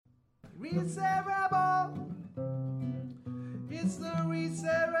Reset Rebel. It's the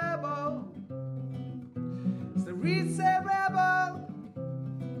Reset Rebel. It's the Reset Rebel.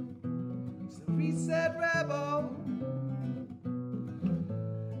 It's the Reset Rebel.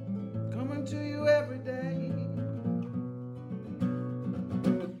 Coming to you every day.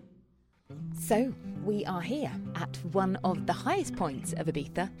 So we are here at one of the highest points of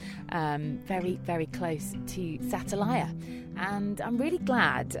Ibiza, very, very close to Satalaya. And I'm really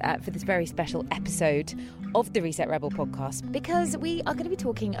glad for this very special episode of the Reset Rebel podcast, because we are going to be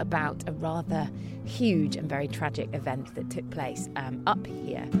talking about a rather huge and very tragic event that took place up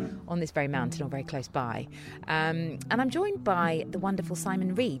here on this very mountain or very close by. And I'm joined by the wonderful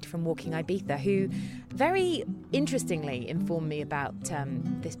Simon Reed from Walking Ibiza, who very interestingly informed me about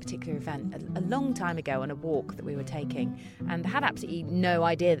this particular event a long time ago on a walk that we were taking, and had absolutely no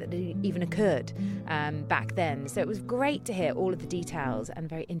idea that it even occurred back then. So it was great to hear all of the details, and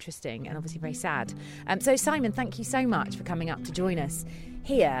very interesting and obviously very sad. So Simon, thank you so much for coming up to join us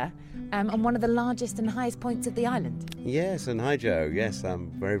here on one of the largest and highest points of the island. Yes, and hi Joe. Yes,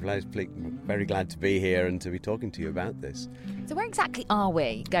 I'm very glad to be here and to be talking to you about this. So where exactly are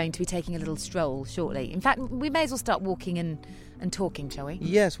we going to be taking a little stroll shortly? In fact, we may as well start walking and talking, shall we?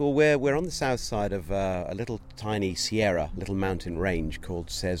 Yes, well, we're on the south side of a little tiny little mountain range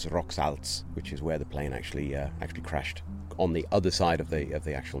called Ses Rocs Alts, which is where the plane actually crashed, on the other side of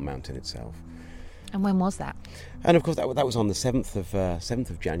the actual mountain itself. And when was that? And of course that was on the 7th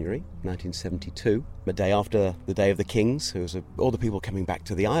of January 1972, the day after the Day of the Kings. There was all the people coming back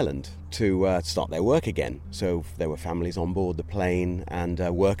to the island to start their work again. So there were families on board the plane and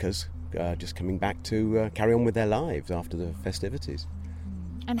workers just coming back to carry on with their lives after the festivities.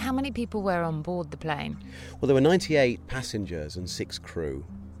 And how many people were on board the plane? Well, there were 98 passengers and 6 crew.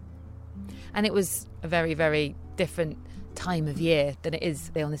 And it was a very, very different time of year than it is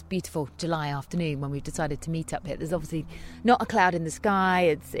on this beautiful July afternoon when we've decided to meet up here. There's obviously not a cloud in the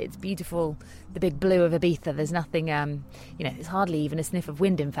sky. It's beautiful, the big blue of Ibiza. There's nothing, it's hardly even a sniff of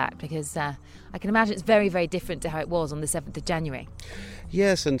wind, in fact, because I can imagine it's very, very different to how it was on the 7th of January.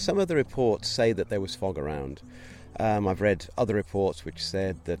 Yes, and some of the reports say that there was fog around. I've read other reports which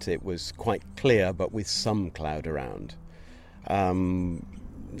said that it was quite clear but with some cloud around.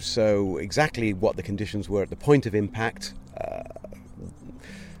 So exactly what the conditions were at the point of impact,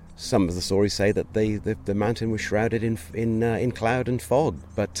 some of the stories say that the mountain was shrouded in cloud and fog,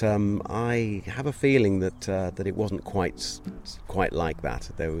 but I have a feeling that it wasn't quite like that.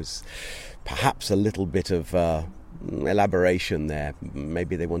 There was perhaps a little bit of elaboration there.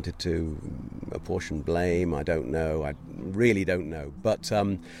 Maybe they wanted to apportion blame. I don't know. I really don't know. But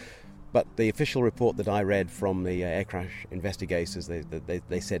the official report that I read from the air crash investigators,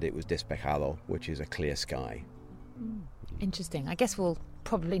 they said it was despejado, which is a clear sky. Interesting. I guess we'll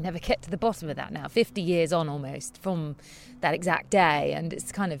probably never get to the bottom of that now, 50 years on almost from that exact day. And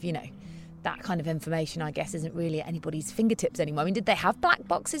it's kind of, that kind of information, I guess, isn't really at anybody's fingertips anymore. I mean, did they have black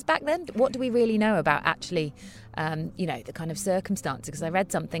boxes back then? What do we really know about actually, the kind of circumstances? Because I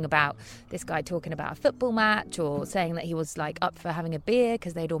read something about this guy talking about a football match, or saying that he was like up for having a beer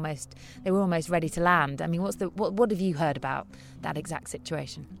because they were almost ready to land. I mean, what have you heard about that exact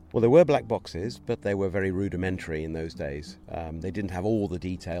situation? Well, there were black boxes, but they were very rudimentary in those days. They didn't have all the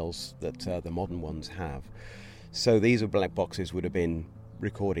details that the modern ones have. So these black boxes would have been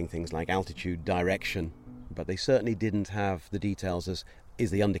recording things like altitude, direction, but they certainly didn't have the details as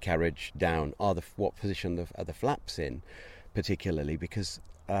is the undercarriage down, what position are the flaps in, particularly because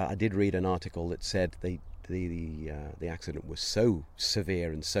I did read an article that said the accident was so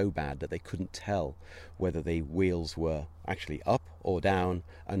severe and so bad that they couldn't tell whether the wheels were actually up or down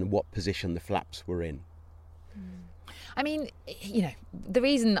and what position the flaps were in. I mean, the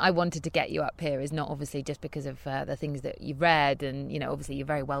reason I wanted to get you up here is not obviously just because of the things that you've read, and, obviously you're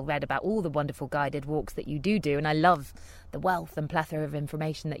very well read about all the wonderful guided walks that you do, and I love the wealth and plethora of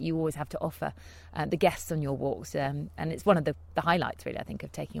information that you always have to offer the guests on your walks, and it's one of the highlights, really, I think,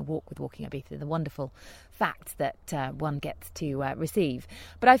 of taking a walk with Walking Ibiza, the wonderful fact that one gets to receive.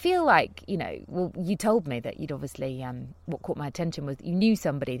 But I feel like, you told me that you'd obviously, what caught my attention was you knew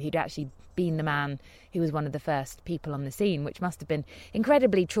somebody who'd actually been the man who was one of the first people on the scene, which must have been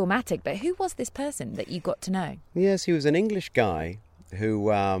incredibly traumatic. But who was this person that you got to know? Yes, he was an English guy who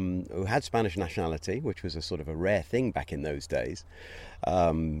had Spanish nationality, which was a sort of a rare thing back in those days.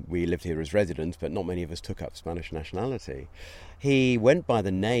 We lived here as residents, but not many of us took up Spanish nationality. He went by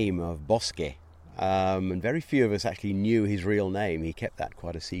the name of Bosque, and very few of us actually knew his real name. He kept that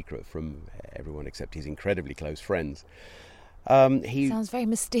quite a secret from everyone except his incredibly close friends. He sounds very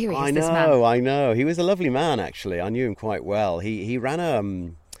mysterious. I know. He was a lovely man, actually. I knew him quite well. He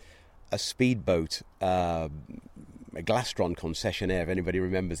ran a speedboat, a Glastron concessionaire, if anybody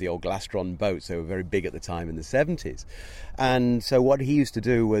remembers the old Glastron boats. They were very big at the time in the 70s. And so what he used to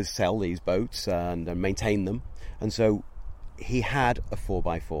do was sell these boats and maintain them. And so he had a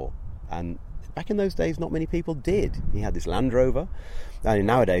 4x4. And back in those days, not many people did. He had this Land Rover. And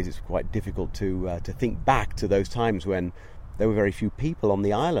nowadays, it's quite difficult to think back to those times when there were very few people on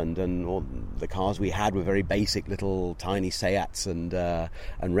the island, and all the cars we had were very basic little tiny Seats and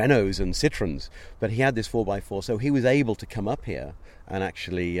Renaults and Citroens. But he had this 4x4, so he was able to come up here and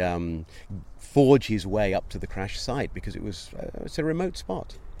actually forge his way up to the crash site, because it's a remote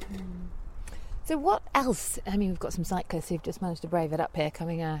spot. So what else? I mean, we've got some cyclists who've just managed to brave it up here,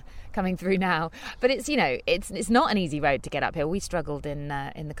 coming through now. But it's not an easy road to get up here. We struggled in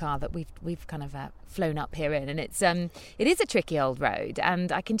the car that we've kind of flown up here in, and it is a tricky old road.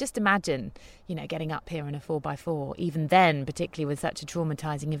 And I can just imagine, getting up here in a 4x4, even then, particularly with such a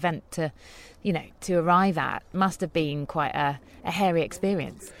traumatising event to arrive at, must have been quite a hairy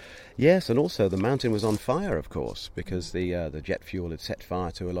experience. Yes, and also the mountain was on fire, of course, because the jet fuel had set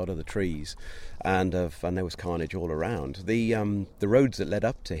fire to a lot of the trees, and there was carnage all around. The roads that led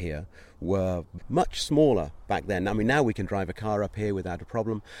up to here were much smaller back then. I mean, now we can drive a car up here without a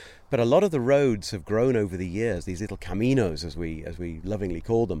problem, but a lot of the roads have grown over the years, these little caminos, as we lovingly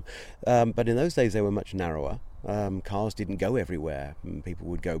call them. But in those days, they were much narrower. Cars didn't go everywhere. People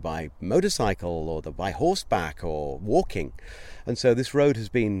would go by motorcycle or by horseback or walking, and so this road has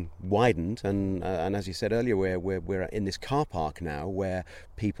been widened. And as you said earlier, we're in this car park now, where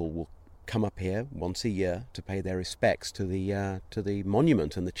people will come up here once a year to pay their respects to the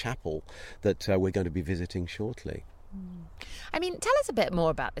monument and the chapel that we're going to be visiting shortly. I mean, tell us a bit more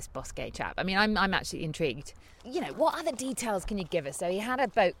about this Bosquet chap. I mean, I'm actually intrigued. What other details can you give us? So he had a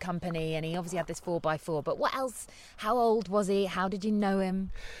boat company, and he obviously had this 4x4, but what else? How old was he? How did you know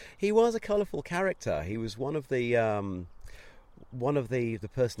him? He was a colourful character. He was one of the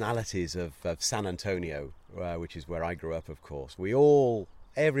personalities of San Antonio, which is where I grew up, of course.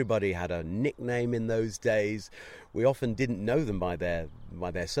 Everybody had a nickname in those days. We often didn't know them by their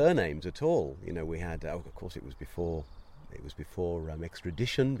surnames at all. We had, of course, it was before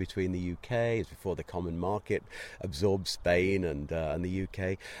extradition between the UK. It was before the common market absorbed Spain and the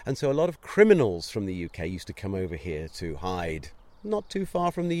UK. And so a lot of criminals from the UK used to come over here to hide not too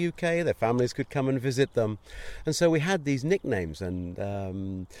far from the UK. Their families could come and visit them. And so we had these nicknames.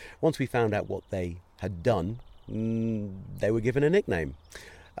 And once we found out what they had done, they were given a nickname.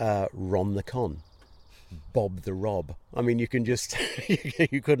 Ron the Con, Bob the Rob. I mean, you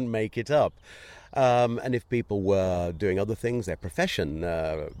couldn't make it up. And if people were doing other things, their profession,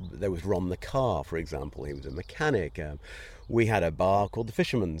 there was Ron the Car, for example. He was a mechanic. We had a bar called the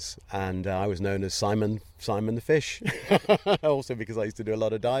Fisherman's, and I was known as Simon the Fish, also because I used to do a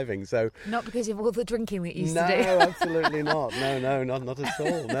lot of diving. So not because of all the drinking that you used to do. No, absolutely not. No, not at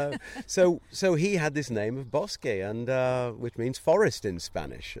all. No. So he had this name of Bosque, and which means forest in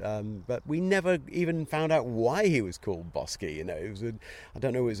Spanish. But we never even found out why he was called Bosque. I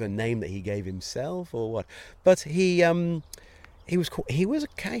don't know, it was a name that he gave himself or what. But he was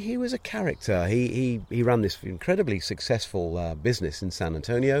a character. He ran this incredibly successful business in San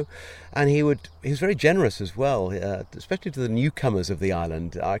Antonio, and he was very generous as well, especially to the newcomers of the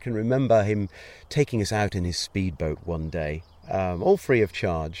island. I can remember him taking us out in his speedboat one day, all free of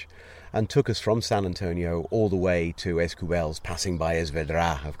charge, and took us from San Antonio all the way to Escubels, passing by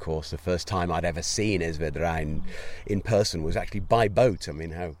Esvedra, of course. The first time I'd ever seen Esvedra in person was actually by boat. I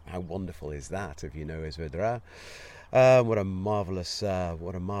mean, how wonderful is that, if you know Esvedra? What a marvellous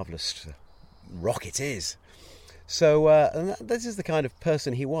rock it is. So and this is the kind of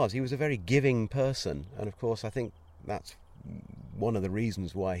person he was. He was a very giving person, and of course I think that's one of the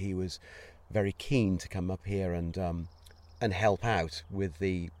reasons why he was very keen to come up here and help out with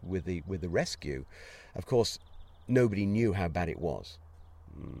the rescue. Of course, nobody knew how bad it was.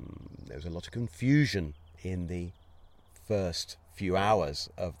 There was a lot of confusion in the first few hours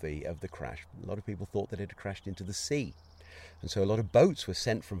of the crash. A lot of people thought that it had crashed into the sea, and so a lot of boats were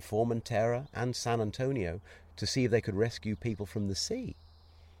sent from Formentera and San Antonio to see if they could rescue people from the sea.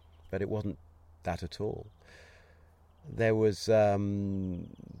 But it wasn't that at all. There was a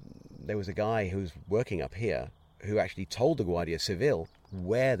guy who was working up here who actually told the Guardia Civil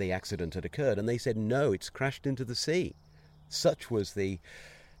where the accident had occurred, and they said, no, it's crashed into the sea. Such was the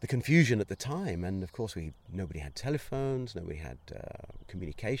confusion at the time. And of course nobody had telephones, nobody had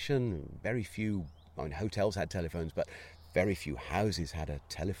communication. Very few, hotels had telephones, but very few houses had a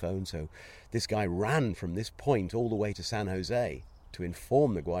telephone. So this guy ran from this point all the way to San Jose to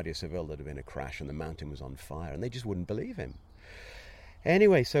inform the Guardia Civil that there had been a crash and the mountain was on fire, and they just wouldn't believe him.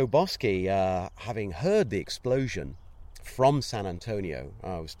 Anyway, so Bosque, having heard the explosion from San Antonio,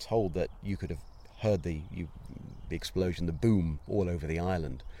 I was told that you could have heard the explosion, the boom, all over the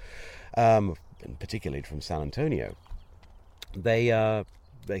island, and particularly from San Antonio. They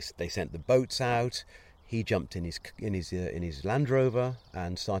sent the boats out. He jumped in his Land Rover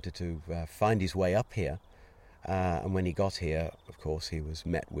and started to find his way up here. And when he got here, of course, he was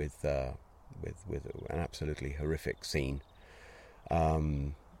met with an absolutely horrific scene.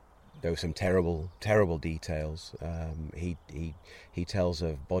 There were some terrible details. He tells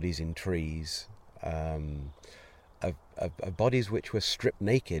of bodies in trees, of bodies which were stripped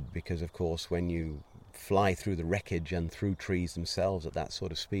naked, because, of course, when you fly through the wreckage and through trees themselves at that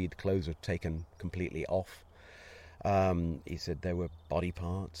sort of speed, clothes are taken completely off. He said there were body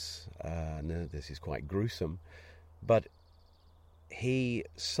parts. No, this is quite gruesome. But he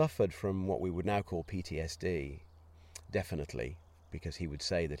suffered from what we would now call PTSD, definitely, because he would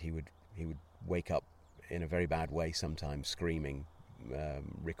say that he would wake up in a very bad way sometimes, screaming,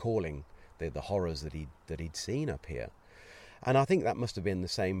 recalling the horrors that he'd seen up here. And I think that must have been the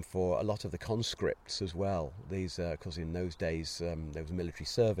same for a lot of the conscripts as well. These, because in those days there was military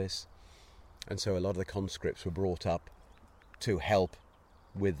service, and so a lot of the conscripts were brought up to help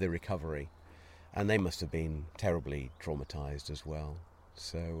with the recovery, and they must have been terribly traumatized as well.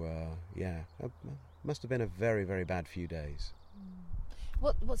 So it must have been a very, very bad few days.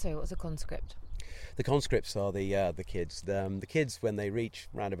 What's a conscript? The conscripts are the kids. The kids, when they reach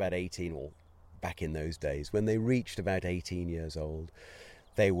around about 18, or back in those days, when they reached about 18 years old,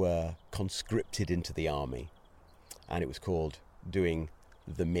 they were conscripted into the army, and it was called doing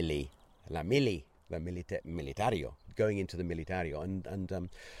the militario, going into the militario,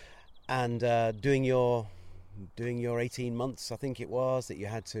 and doing your 18 months, I think it was, that you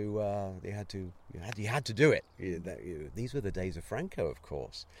had to do it. These were the days of Franco, of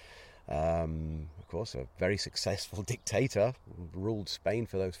course. Of course, a very successful dictator, ruled Spain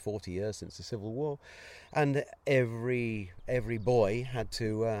for those 40 years since the Civil War, and every boy had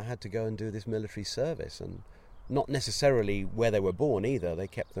to go and do this military service, and not necessarily where they were born either. They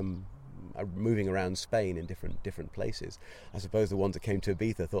kept them moving around Spain in different places. I suppose the ones that came to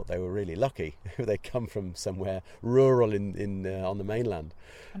Ibiza thought they were really lucky. They'd come from somewhere rural in on the mainland.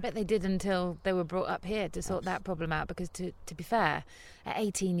 I bet they did until they were brought up here to sort that problem out, because to be fair, at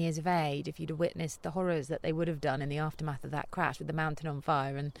 18 years of age, if you'd have witnessed the horrors that they would have done in the aftermath of that crash with the mountain on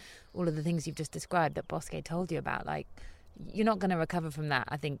fire and all of the things you've just described that Bosque told you about, like, you're not going to recover from that,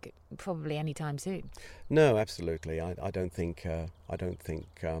 I think, probably anytime soon. No, absolutely. I don't think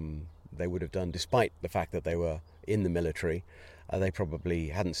they would have done, despite the fact that they were in the military. They probably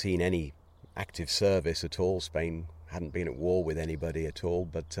hadn't seen any active service at all. Spain hadn't been at war with anybody at all.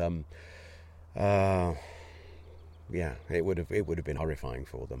 But it would have been horrifying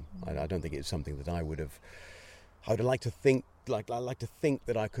for them. I don't think it's something that I would like to think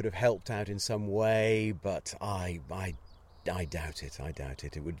that I could have helped out in some way, but I doubt it.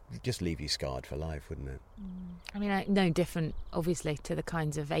 It would just leave you scarred for life, wouldn't it? I mean, no different, obviously, to the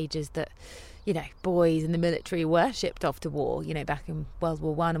kinds of ages that, boys in the military were shipped off to war, back in World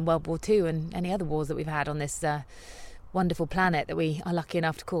War I and World War II and any other wars that we've had on this wonderful planet that we are lucky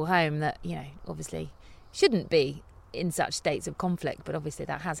enough to call home, that, obviously shouldn't be in such states of conflict, but obviously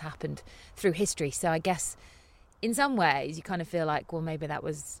that has happened through history. So I guess in some ways you kind of feel like, well, maybe that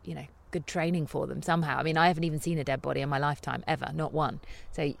was, good training for them somehow. I mean, I haven't even seen a dead body in my lifetime, ever, not one.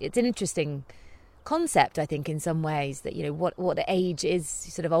 So it's an interesting concept, I think, in some ways, that, what age is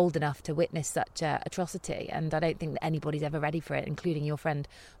sort of old enough to witness such atrocity. And I don't think that anybody's ever ready for it, including your friend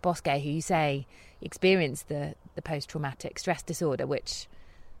Bosque, who you say experienced the post-traumatic stress disorder, which,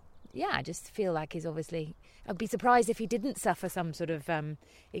 I just feel like is obviously... I'd be surprised if he didn't suffer some sort of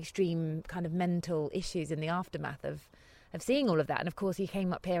extreme kind of mental issues in the aftermath of seeing all of that. And of course he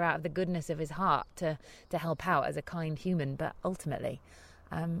came up here out of the goodness of his heart to help out as a kind human, but ultimately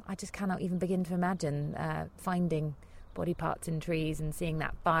I just cannot even begin to imagine finding body parts in trees and seeing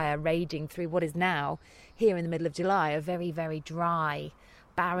that fire raging through what is now, here in the middle of July, a very, very dry,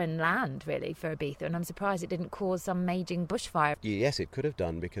 barren land, really, for Ibiza. And I'm surprised it didn't cause some raging bushfire. Yes, it could have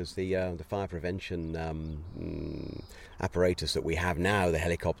done, because the fire prevention apparatus that we have now, the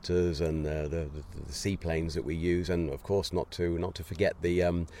helicopters and the seaplanes that we use, and of course not to forget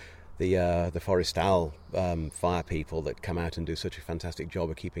the Forestal fire people that come out and do such a fantastic job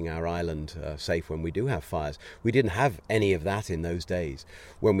of keeping our island safe when we do have fires. We didn't have any of that in those days.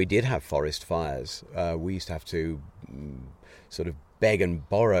 When we did have forest fires, we used to have to sort of beg and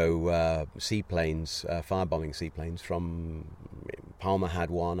borrow seaplanes, firebombing seaplanes from Palma had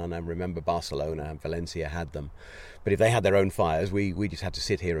one, and I remember Barcelona and Valencia had them. But if they had their own fires, we just had to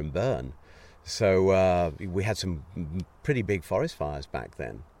sit here and burn. So we had some pretty big forest fires back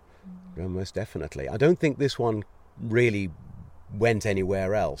then, most definitely. I don't think this one really went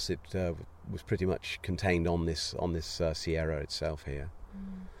anywhere else. It was pretty much contained on this Sierra itself here.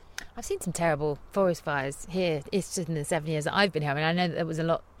 I've seen some terrible forest fires here. It's just in the 7 years that I've been here. I mean, I know that there was a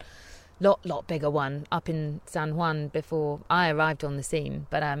lot bigger one up in San Juan before I arrived on the scene.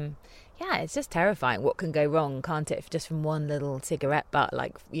 But yeah, it's just terrifying what can go wrong, can't it? If just from one little cigarette butt,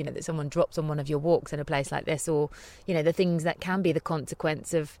 like, you know, that someone drops on one of your walks in a place like this, or, you know, the things that can be the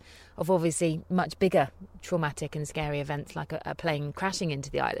consequence of obviously much bigger traumatic and scary events like a plane crashing into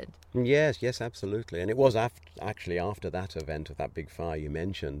the island. Yes, absolutely. And it was actually after that event of that big fire you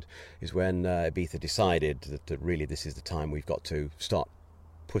mentioned is when Ibiza decided that really this is the time we've got to start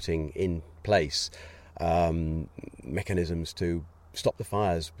putting in place mechanisms to stop the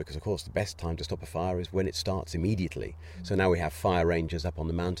fires, because of course the best time to stop a fire is when it starts immediately. So now we have fire rangers up on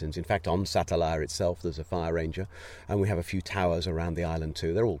the mountains. In fact, on Satellaire itself there's a fire ranger, and we have a few towers around the island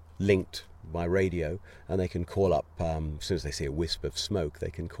too. They're all linked by radio, and they can call up as soon as they see a wisp of smoke,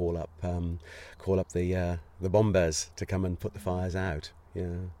 they can call up the bombers to come and put the fires out.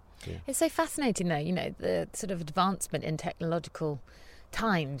 Yeah. It's so fascinating though, you know, the sort of advancement in technological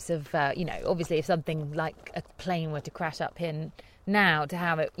times of you know, obviously if something like a plane were to crash up here now to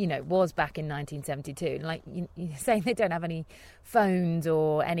how it, you know, was back in 1972, like you're saying, they don't have any phones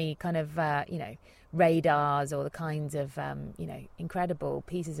or any kind of you know, radars or the kinds of you know, incredible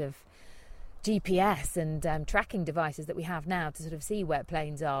pieces of GPS and tracking devices that we have now to sort of see where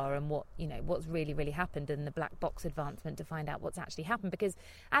planes are and what, you know, what's really happened, and the black box advancement to find out what's actually happened. Because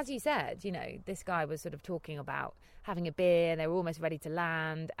as you said, you know, this guy was sort of talking about having a beer, they were almost ready to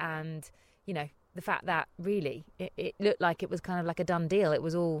land, and, you know, the fact that really it looked like it was kind of like a done deal. It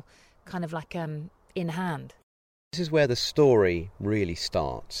was all kind of like in hand. This is where the story really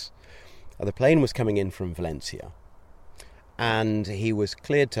starts. The plane was coming in from Valencia, and he was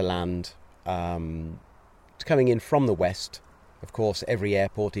cleared to land. It's coming in from the west. Of course, every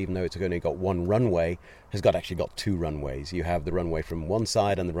airport, even though it's only got one runway, has actually got two runways. You have the runway from one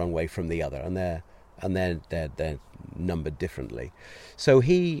side and the runway from the other, and they're numbered differently. So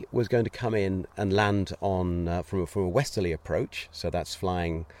he was going to come in and land on from a westerly approach. So that's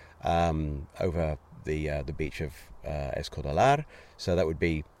flying over the beach of Escodalar. So that would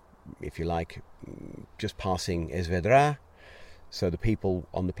be, if you like, just passing Esvedra. So the people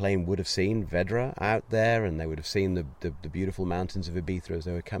on the plane would have seen Vedra out there, and they would have seen the beautiful mountains of Ibiza as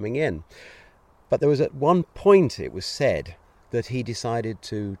they were coming in. But there was at one point, it was said, that he decided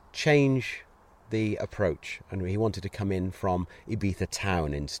to change the approach, and he wanted to come in from Ibiza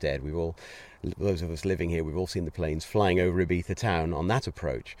town instead. Those of us living here, we've all seen the planes flying over Ibiza town on that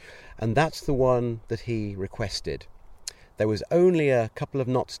approach, and that's the one that he requested. There was only a couple of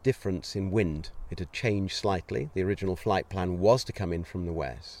knots difference in wind. It had changed slightly. The original flight plan was to come in from the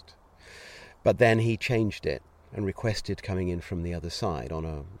west, but then he changed it and requested coming in from the other side on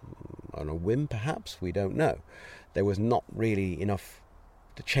a whim, perhaps. We don't know. There was not really enough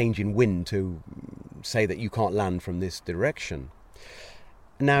to change in wind to say that you can't land from this direction.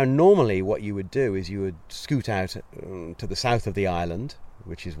 Now, normally what you would do is you would scoot out to the south of the island,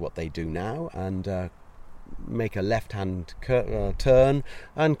 which is what they do now, and make a left-hand turn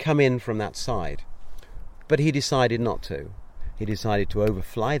and come in from that side. But he decided not to. He decided to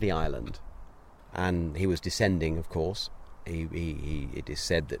overfly the island, and he was descending, of course. It is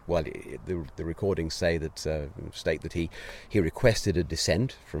said that, well, the recordings state that he requested a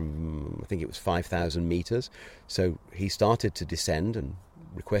descent from, I think it was 5,000 meters. So he started to descend and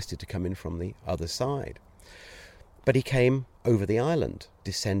requested to come in from the other side. But he came over the island,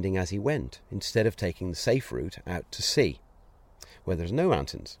 descending as he went, instead of taking the safe route out to sea, where there's no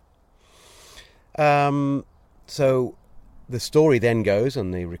mountains. So the story then goes,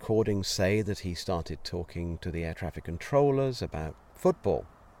 and the recordings say that he started talking to the air traffic controllers about football.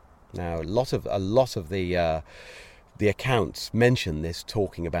 Now, a lot of the accounts mention this,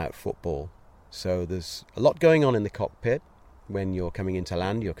 talking about football. So there's a lot going on in the cockpit. When you're coming into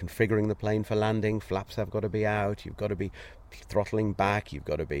land, you're configuring the plane for landing. Flaps have got to be out. You've got to be throttling back. You've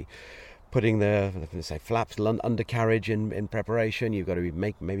got to be putting the flaps undercarriage in preparation. You've got to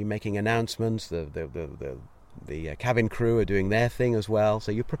be maybe making announcements. The cabin crew are doing their thing as well.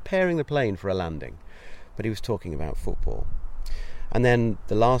 So you're preparing the plane for a landing. But he was talking about football. And then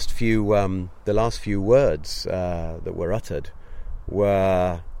the last few words that were uttered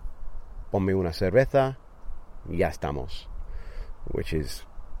were "Ponme una cerveza, ya estamos," which is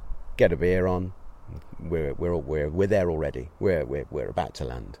get a beer on, we're there already. We're about to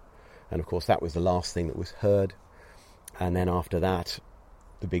land. And of course, that was the last thing that was heard. And then after that,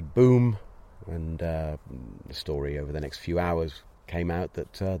 the big boom, and the story over the next few hours came out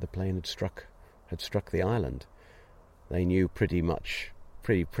that the plane had struck the island. They knew pretty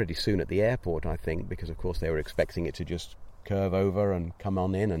soon at the airport, I think, because of course they were expecting it to just curve over and come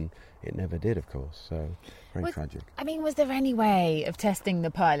on in, and it never did, of course. So very tragic. I mean, was there any way of testing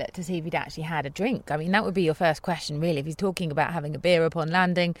the pilot to see if he'd actually had a drink? I mean, that would be your first question, really. If he's talking about having a beer upon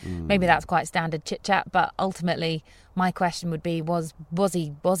landing, maybe that's quite standard chit-chat, but ultimately my question would be, was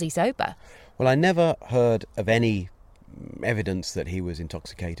he sober? Well, I never heard of any evidence that he was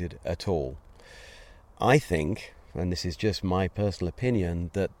intoxicated at all. I think, and this is just my personal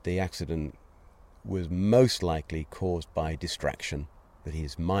opinion, that the accident was most likely caused by distraction, that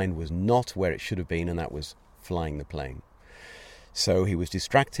his mind was not where it should have been, and that was flying the plane. So he was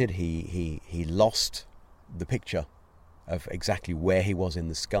distracted, he lost the picture of exactly where he was in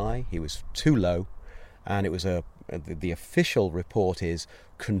the sky. He was too low, and it was the official report is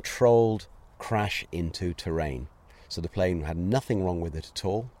controlled crash into terrain. So the plane had nothing wrong with it at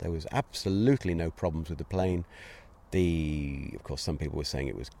all. There was absolutely no problems with the plane. Of course, some people were saying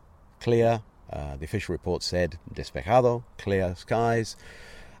it was clear. The official report said despejado, clear skies,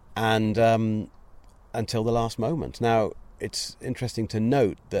 and until the last moment. Now, it's interesting to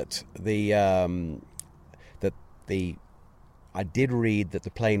note that I did read that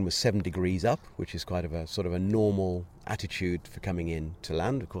the plane was 7 degrees up, which is quite a sort of a normal attitude for coming in to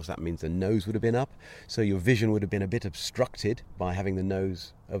land. Of course, that means the nose would have been up, so your vision would have been a bit obstructed by having the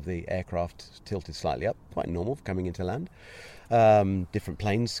nose of the aircraft tilted slightly up. Quite normal for coming into land. Different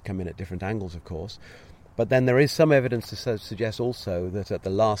planes come in at different angles, of course. But then there is some evidence to suggest also that at the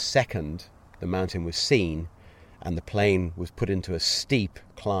last second, the mountain was seen and the plane was put into a steep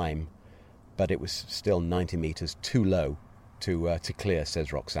climb, but it was still 90 metres too low to clear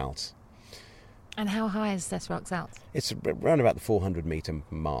Cesroc Alts. And how high is Cesroc Alts? It's around about the 400 metre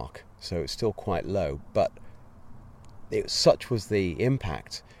mark, so it's still quite low. But such was the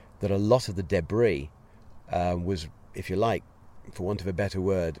impact that a lot of the debris was, if you like, for want of a better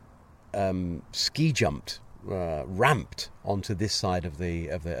word, ski jumped, ramped onto this side of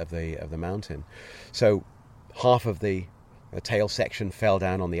the mountain. So half of the tail section fell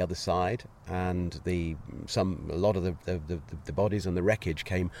down on the other side, and a lot of the bodies and the wreckage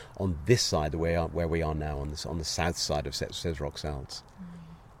came on this side, where we are now, on the south side of Cesroc Alts.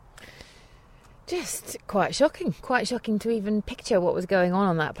 Just quite shocking to even picture what was going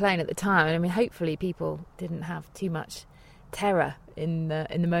on that plane at the time. I mean, hopefully people didn't have too much terror in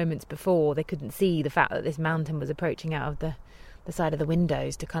the moments before. They couldn't see the fact that this mountain was approaching out of the side of the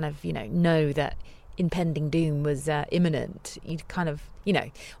windows to kind of, know that impending doom was imminent. You'd kind of,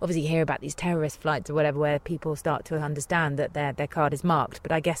 obviously hear about these terrorist flights or whatever where people start to understand that their card is marked.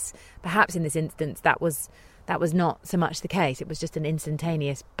 But I guess perhaps in this instance that was not so much the case. It was just an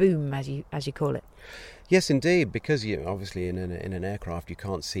instantaneous boom, as you call it. Yes, indeed, because obviously in an aircraft you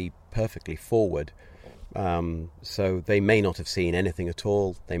can't see perfectly forward. So they may not have seen anything at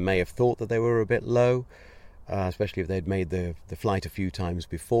all. They may have thought that they were a bit low, especially if they'd made the flight a few times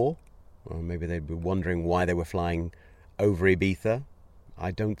before. Or maybe they'd be wondering why they were flying over Ibiza. I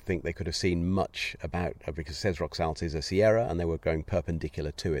don't think they could have seen much about, because Cesroc Alts is a sierra and they were going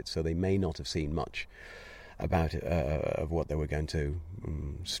perpendicular to it, so they may not have seen much about of what they were going to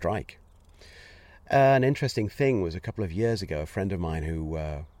strike. An interesting thing was a couple of years ago, a friend of mine who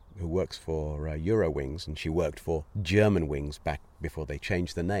works for Eurowings, and she worked for Germanwings back before they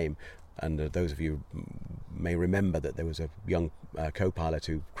changed the name. And those of you may remember that there was a young co-pilot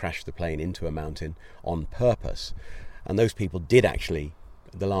who crashed the plane into a mountain on purpose. And those people did actually,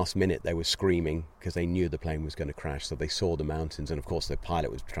 at the last minute, they were screaming because they knew the plane was going to crash. So they saw the mountains, and of course the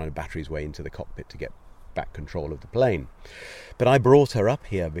pilot was trying to batter his way into the cockpit to get back control of the plane. But I brought her up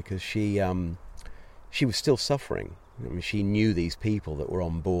here because she was still suffering. I mean, she knew these people that were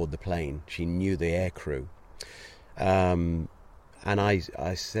on board the plane. She knew the air crew. And I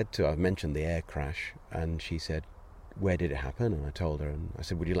said to her, I mentioned the air crash, and she said, where did it happen? And I told her, and I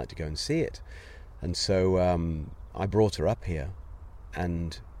said, would you like to go and see it? And so I brought her up here,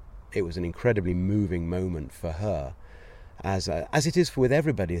 and it was an incredibly moving moment for her, as it is with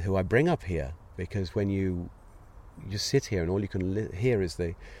everybody who I bring up here, because when you just sit here and all you can hear is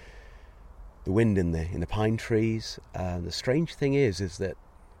the wind in the pine trees. The strange thing is that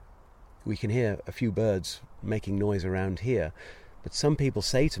we can hear a few birds making noise around here, but some people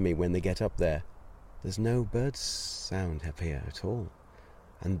say to me when they get up there, there's no bird sound up here at all.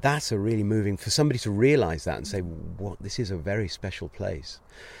 And that's a really moving, for somebody to realise that and say, what, this is a very special place.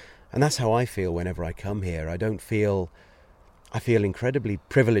 And that's how I feel whenever I come here. I feel incredibly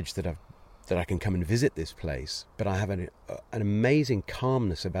privileged that I can come and visit this place, but I have an amazing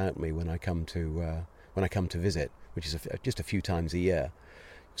calmness about me when I come to visit, which is just a few times a year,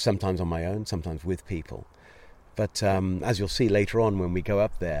 sometimes on my own, sometimes with people. But as you'll see later on when we go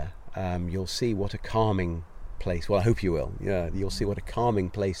up there, you'll see what a calming place. Well, I hope you will. Yeah, you'll see what a calming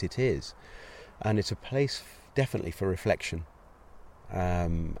place it is, and it's a place definitely for reflection,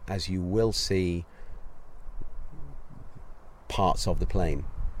 as you will see parts of the plain.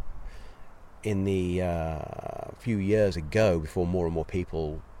 In the few years ago, before more and more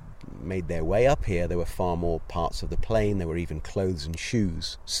people made their way up here, there were far more parts of the plain. There were even clothes and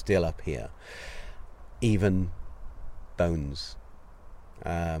shoes still up here, even bones.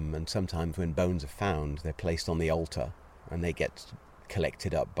 And sometimes when bones are found, they're placed on the altar and they get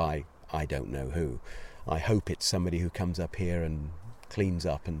collected up by I don't know who. I hope it's somebody who comes up here and cleans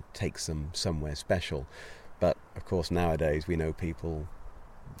up and takes them somewhere special. But of course nowadays we know people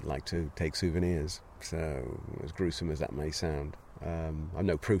like to take souvenirs, so as gruesome as that may sound. I've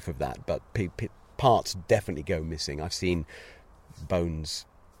no proof of that, but parts definitely go missing. I've seen bones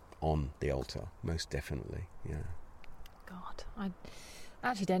on the altar, most definitely, yeah. God, I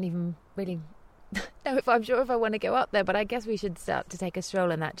actually don't even really know if I'm sure if I want to go up there, but I guess we should start to take a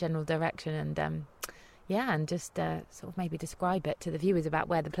stroll in that general direction and just sort of maybe describe it to the viewers about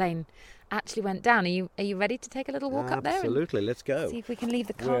where the plane actually went down. Are you ready to take a little walk up there? Absolutely, let's go. See if we can leave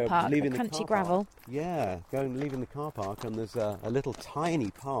the car park, the crunchy gravel. Yeah, leaving the car park, and there's a little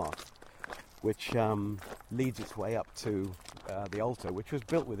tiny path which leads its way up to the altar, which was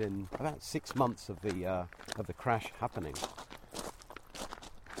built within about 6 months of the crash happening.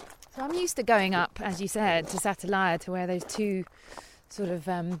 So I'm used to going up, as you said, to Satalia, to where those two sort of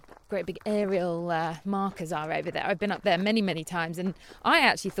great big aerial markers are over there. I've been up there many, many times, and I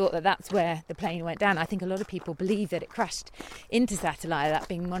actually thought that that's where the plane went down. I think a lot of people believe that it crashed into Satalia, that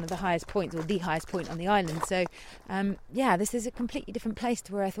being one of the highest points, or the highest point on the island. So, this is a completely different place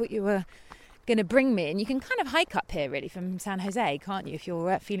to where I thought you were going to bring me. And you can kind of hike up here, really, from San Jose, can't you, if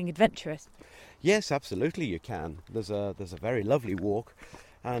you're feeling adventurous? Yes, absolutely you can. There's a very lovely walk,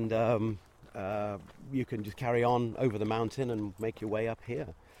 and you can just carry on over the mountain and make your way up here.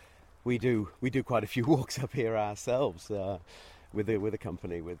 We do quite a few walks up here ourselves with the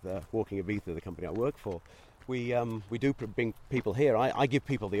company, with Walking Ibiza, the company I work for. We do bring people here. I give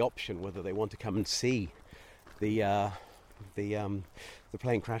people the option whether they want to come and see the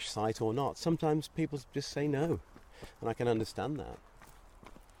plane crash site or not. Sometimes people just say no, and I can understand that.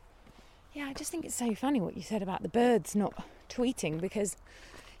 Yeah, I just think it's so funny what you said about the birds not tweeting, because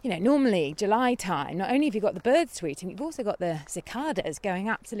normally July time, not only have you got the birds tweeting, you've also got the cicadas going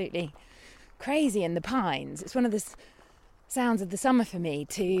absolutely crazy in the pines. It's one of the sounds of the summer for me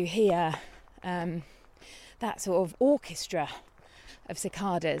to hear that sort of orchestra of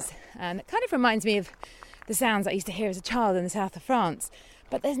cicadas. And it kind of reminds me of the sounds I used to hear as a child in the south of France.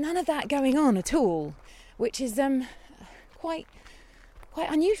 But there's none of that going on at all, which is quite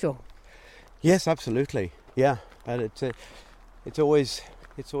unusual. Yes, absolutely. Yeah, and it's always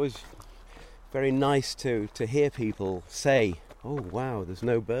very nice to hear people say, "Oh wow, there's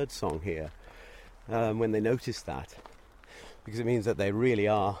no bird song here," when they notice that, because it means that they really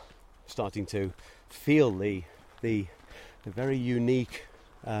are starting to feel the very unique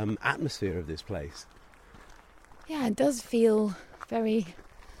atmosphere of this place. Yeah, it does feel very,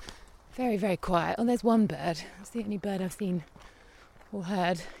 very, very quiet. Oh, there's one bird. It's the only bird I've seen or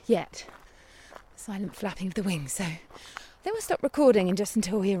heard yet. Silent flapping of the wings. So I think we'll stop recording just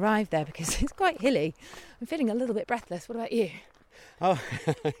until we arrive there, because it's quite hilly. I'm feeling a little bit breathless. What about you? Oh,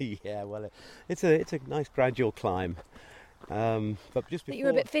 yeah. Well, it's a nice gradual climb. But just before... You're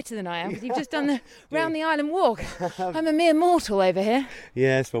a bit fitter than I am, because you've just done the round the island walk. I'm a mere mortal over here.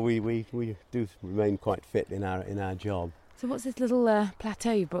 Yes, well, we do remain quite fit in our job. So what's this little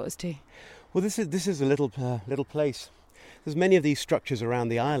plateau you brought us to? Well, this is a little place. There's many of these structures around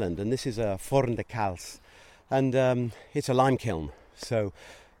the island, and this is a forn de calç, and it's a lime kiln. So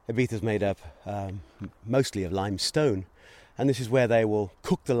Ibiza's made up mostly of limestone, and this is where they will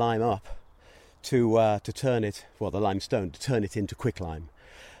cook the lime up to turn it, the limestone, to turn it into quicklime,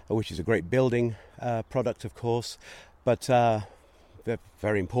 which is a great building product, of course, but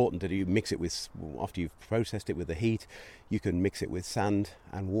very important that you mix it with, after you've processed it with the heat, you can mix it with sand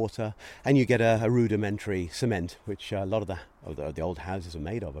and water, and you get a rudimentary cement, which a lot of the old houses are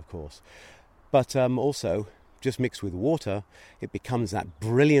made of course. But also, just mixed with water, it becomes that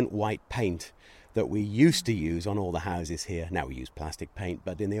brilliant white paint that we used to use on all the houses here. Now we use plastic paint,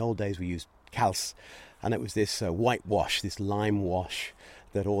 but in the old days we used calce, and it was this white wash, this lime wash,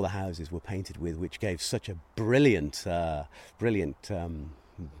 that all the houses were painted with, which gave such a brilliant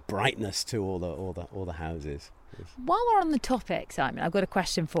brightness to all the houses. While we're on the topic, Simon, I've got a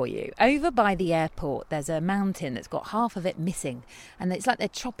question for you. Over by the airport, there's a mountain that's got half of it missing, and it's like they're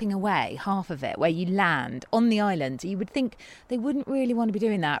chopping away half of it where you land on the island. You would think they wouldn't really want to be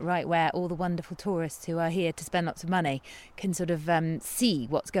doing that right where all the wonderful tourists who are here to spend lots of money can sort of see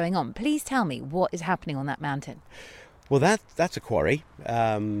what's going on. Please tell me what is happening on that mountain. Well, that's a quarry.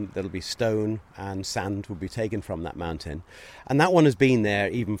 There'll be stone and sand will be taken from that mountain, and that one has been there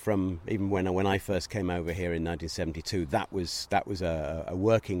even when I first came over here in 1972. That was a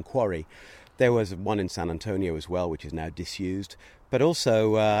working quarry. There was one in San Antonio as well, which is now disused. But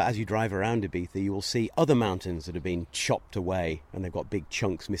also, as you drive around Ibiza, you will see other mountains that have been chopped away, and they've got big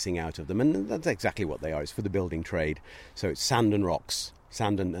chunks missing out of them. And that's exactly what they are. It's for the building trade. So it's sand and rocks,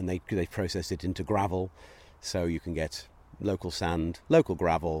 and they process it into gravel. So you can get local sand, local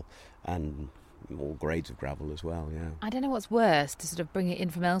gravel, and all grades of gravel as well, yeah. I don't know what's worse, to sort of bring it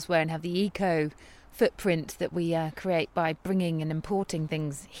in from elsewhere and have the eco footprint that we create by bringing and importing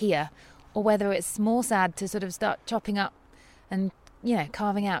things here, or whether it's more sad to sort of start chopping up and, you know,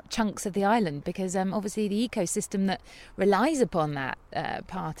 carving out chunks of the island, because obviously the ecosystem that relies upon that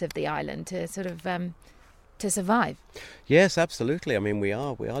part of the island to sort of to survive. Yes, absolutely. I mean, we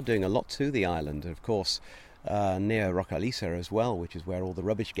are doing a lot to the island, of course. Near Rocalisa as well, which is where all the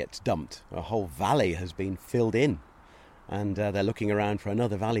rubbish gets dumped. A whole valley has been filled in, and they're looking around for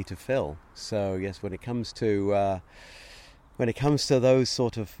another valley to fill. So yes, when it comes to those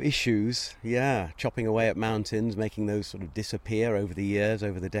sort of issues, chopping away at mountains, making those sort of disappear over the years,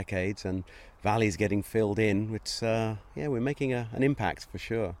 over the decades, and valleys getting filled in, it's we're making an impact for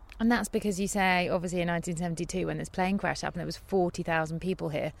sure. And that's because you say, obviously in 1972, when this plane crash happened, there was 40,000 people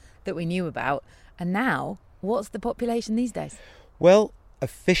here that we knew about, and now, what's the population these days? Well,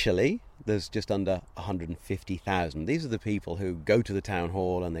 officially, there's just under 150,000. These are the people who go to the town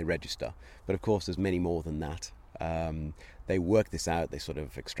hall and they register. But of course, there's many more than that. They work this out. They sort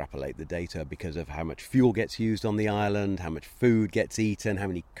of extrapolate the data because of how much fuel gets used on the island, how much food gets eaten, how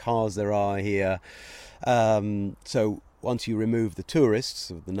many cars there are here. So once you remove the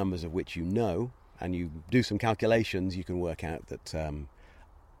tourists, the numbers of which you know, and you do some calculations, you can work out that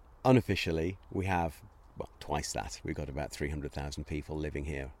unofficially we have twice that. We've got about 300,000 people living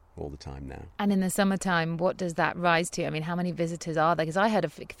here all the time now. And in the summertime, what does that rise to? I mean, how many visitors are there? Because I heard a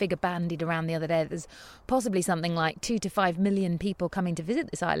figure bandied around the other day. There's possibly something like 2 to 5 million people coming to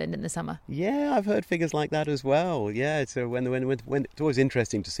visit this island in the summer. Yeah, I've heard figures like that as well. Yeah, it's when it's always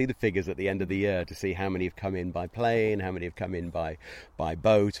interesting to see the figures at the end of the year, to see how many have come in by plane, how many have come in by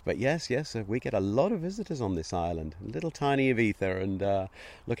boat. But yes, we get a lot of visitors on this island, little tiny Ibiza, and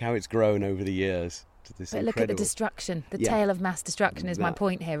look how it's grown over the years. But look at the destruction, the tale of mass destruction is my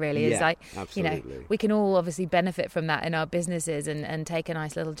point here, really. Is like, absolutely. You know, we can all obviously benefit from that in our businesses and take a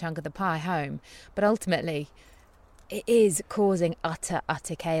nice little chunk of the pie home. But ultimately, it is causing utter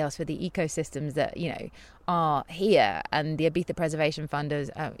chaos for the ecosystems that, you know, are here. And the Ibiza Preservation Fund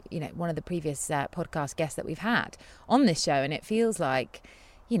is, one of the previous podcast guests that we've had on this show. And it feels like,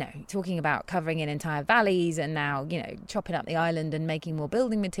 you know, talking about covering in entire valleys and now, you know, chopping up the island and making more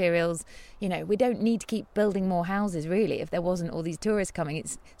building materials. You know, we don't need to keep building more houses, really, if there wasn't all these tourists coming.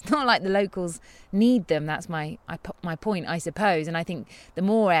 It's not like the locals need them. That's my point, I suppose. And I think the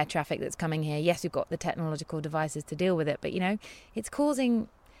more air traffic that's coming here, yes, we've got the technological devices to deal with it, but, you know, it's causing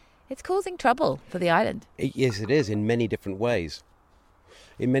trouble for the island. Yes, it is, in many different ways.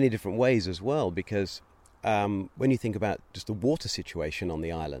 In many different ways as well, because when you think about just the water situation on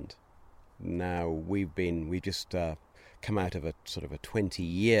the island, now we've just come out of a sort of a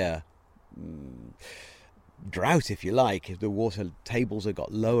 20-year drought, if you like. The water tables have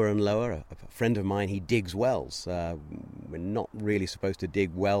got lower and lower. A friend of mine, he digs wells. We're not really supposed to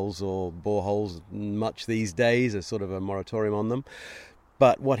dig wells or boreholes much these days. There's sort of a moratorium on them.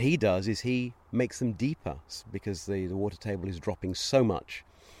 But what he does is he makes them deeper because the water table is dropping so much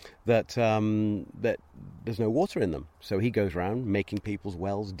that there's no water in them. So he goes around making people's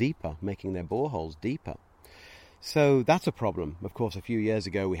wells deeper, making their boreholes deeper. So that's a problem. Of course, a few years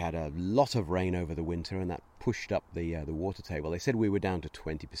ago we had a lot of rain over the winter, and that pushed up the water table. They said we were down to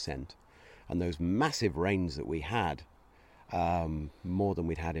 20%, and those massive rains that we had, more than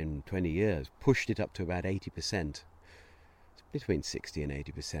we'd had in 20 years, pushed it up to about 80%. Between 60 and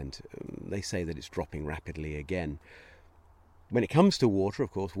 80%. They say that it's dropping rapidly again. When it comes to water,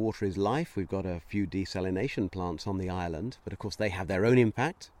 of course, water is life. We've got a few desalination plants on the island, but of course they have their own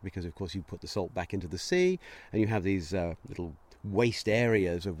impact because, of course, you put the salt back into the sea and you have these little waste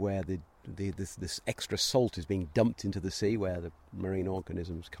areas of where the this extra salt is being dumped into the sea where the marine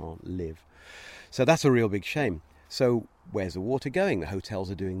organisms can't live. So that's a real big shame. So where's the water going? The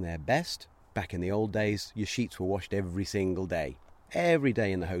hotels are doing their best. Back in the old days, your sheets were washed every single day. Every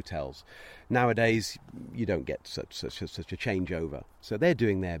day in the hotels. Nowadays, you don't get such a changeover. So they're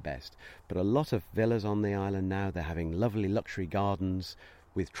doing their best. But a lot of villas on the island now, they're having lovely luxury gardens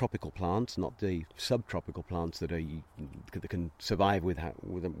with tropical plants, not the subtropical plants that can survive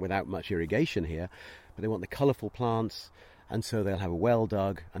without much irrigation here. But they want the colourful plants, and so they'll have a well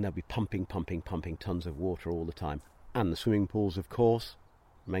dug, and they'll be pumping tons of water all the time. And the swimming pools, of course.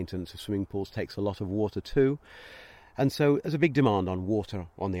 Maintenance of swimming pools takes a lot of water too. And so there's a big demand on water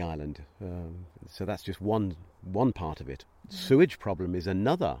on the island. So that's just one part of it. Sewage problem is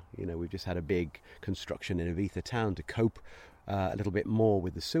another. We've just had a big construction in Ibiza town to cope a little bit more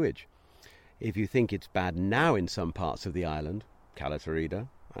with the sewage. If you think it's bad now in some parts of the island, Cala Tarida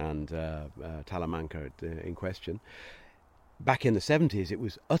and Talamanca in question, back in the 70s it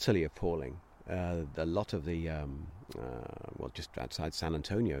was utterly appalling. A lot of the, just outside San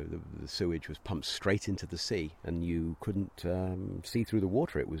Antonio, the sewage was pumped straight into the sea, and you couldn't see through the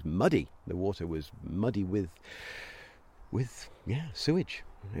water. It was muddy. The water was muddy with sewage.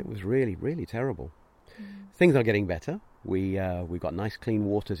 It was really, really terrible. Things are getting better. We've got nice clean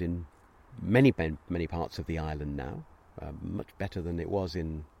waters in many parts of the island now, much better than it was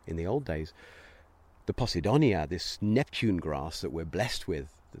in the old days. The Posidonia, this Neptune grass that we're blessed with,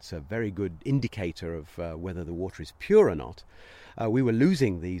 that's a very good indicator of whether the water is pure or not. We were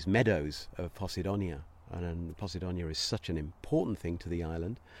losing these meadows of Posidonia, and Posidonia is such an important thing to the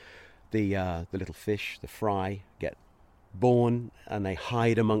island. The little fish, the fry, get born and they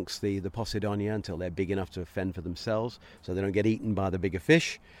hide amongst the Posidonia until they're big enough to fend for themselves, so they don't get eaten by the bigger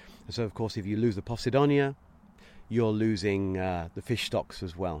fish. And so, of course, if you lose the Posidonia, you're losing the fish stocks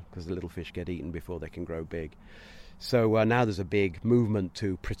as well, because the little fish get eaten before they can grow big. So now there's a big movement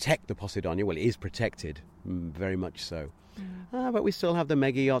to protect the Posidonia. Well, it is protected, very much so. But we still have the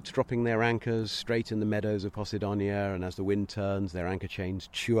mega yachts dropping their anchors straight in the meadows of Posidonia, and as the wind turns, their anchor chains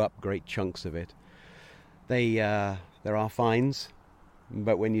chew up great chunks of it. There are fines,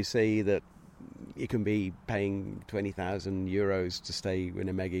 but when you see that you can be paying 20,000 euros to stay in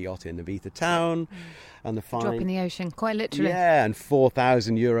a mega yacht in Ibiza town, and the fine... Drop in the ocean, quite literally. Yeah, and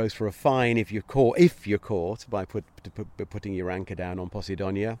 4,000 euros for a fine if you're caught by putting your anchor down on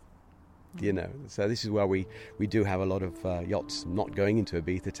Posidonia. So this is where we do have a lot of yachts not going into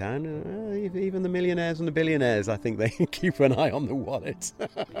Ibiza town. Even the millionaires and the billionaires, I think they keep an eye on the wallet.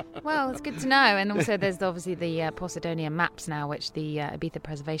 Well, it's good to know. And also there's obviously the Posidonia maps now, which the Ibiza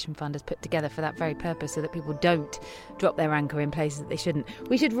Preservation Fund has put together for that very purpose, so that people don't drop their anchor in places that they shouldn't.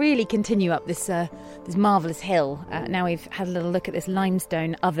 We should really continue up this marvellous hill. Now we've had a little look at this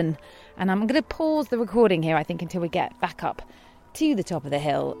limestone oven, and I'm going to pause the recording here, I think, until we get back up to the top of the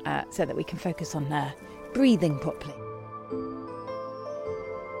hill, so that we can focus on breathing properly.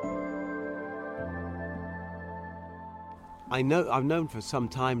 I've known for some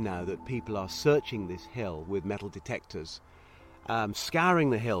time now that people are searching this hill with metal detectors,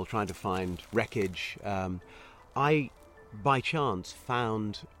 scouring the hill trying to find wreckage. I, by chance,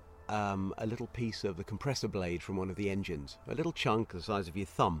 found a little piece of the compressor blade from one of the engines, a little chunk the size of your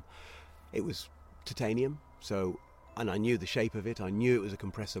thumb. It was titanium, and I knew the shape of it. I knew it was a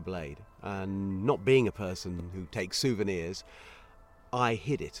compressor blade. And not being a person who takes souvenirs, I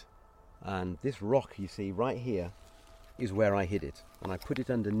hid it. And this rock you see right here is where I hid it. And I put it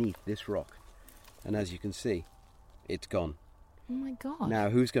underneath this rock. And as you can see, it's gone. Oh my God. Now,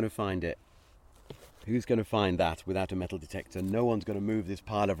 who's going to find it? Who's going to find that without a metal detector? No one's going to move this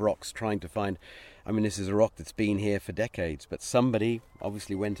pile of rocks trying to find... this is a rock that's been here for decades. But somebody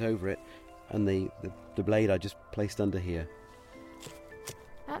obviously went over it. And the blade I just placed under here.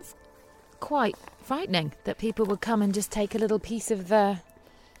 That's quite frightening, that people would come and just take a little piece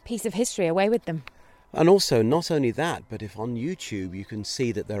of history away with them. And also, not only that, but if on YouTube you can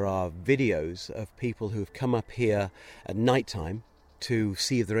see that there are videos of people who have come up here at night time to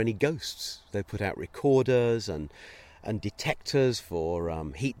see if there are any ghosts. They put out recorders and detectors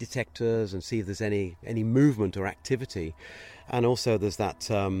for heat detectors, and see if there's any movement or activity. And also there's that,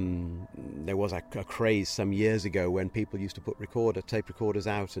 there was a craze some years ago when people used to put tape recorders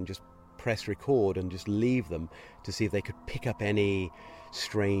out and just press record and just leave them to see if they could pick up any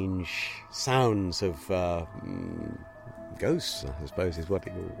strange sounds of ghosts, I suppose is what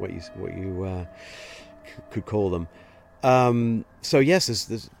you could call them. So yes,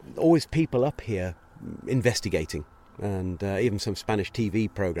 there's always people up here investigating. And even some Spanish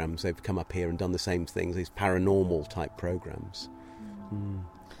TV programs, they've come up here and done the same things, these paranormal type programs.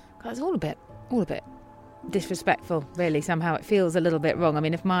 God, it's all a bit disrespectful, really. Somehow it feels a little bit wrong. I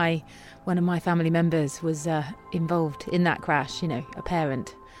mean, if one of my family members was involved in that crash, a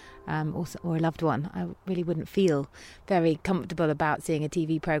parent or a loved one, I really wouldn't feel very comfortable about seeing a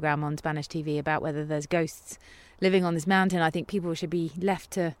TV programme on Spanish TV about whether there's ghosts living on this mountain. I think people should be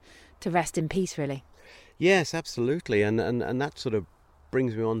left to rest in peace, really. Yes, absolutely, and that sort of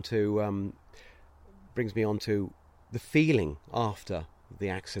brings me on to the feeling after the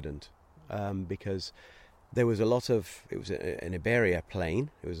accident, because there was it was an Iberia plane.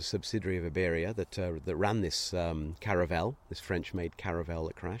 It was a subsidiary of Iberia that ran this Caravelle, this French-made Caravelle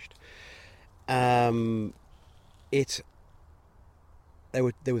that crashed. There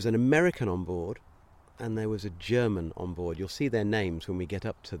was an American on board, and there was a German on board. You'll see their names when we get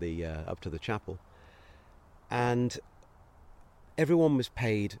up to the chapel, and everyone was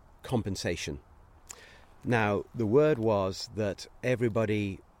paid compensation. Now, the word was that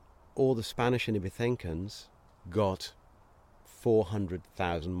all the Spanish and Ibizencans got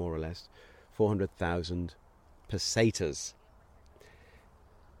 400,000, more or less, 400,000 pesetas.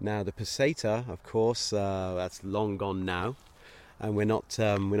 Now, the peseta, of course, that's long gone now, and we're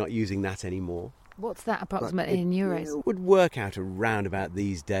not using that anymore. What's that approximately in euros? It would work out around about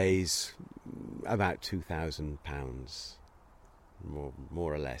these days, about £2,000.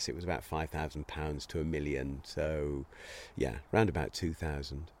 More or less. It was about £5,000 to £1 million. So, yeah, round about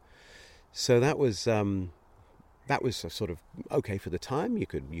 2,000. So that was sort of okay for the time. You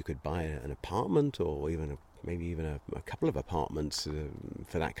could buy an apartment, or maybe even a couple of apartments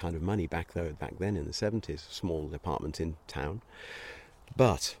for that kind of money back then in the 70s. Small apartments in town.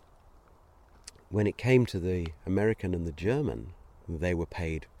 But when it came to the American and the German, they were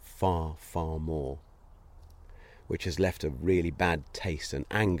paid far, far more, which has left a really bad taste and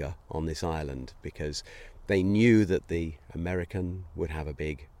anger on this island, because they knew that the American would have a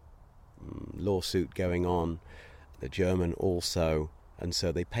big lawsuit going on, the German also, and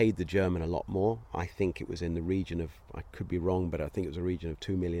so they paid the German a lot more. I think it was in the region of, I could be wrong, but I think it was a region of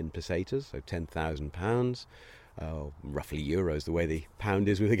 2 million pesetas, so £10,000, roughly euros, the way the pound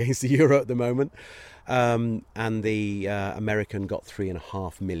is against the euro at the moment. And the American got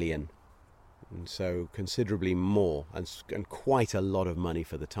 3.5 million. And so considerably more, and quite a lot of money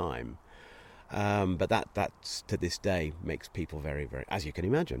for the time. But that's to this day makes people very, very, as you can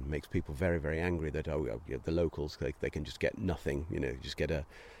imagine, makes people very, very angry that the locals, they can just get nothing, just get a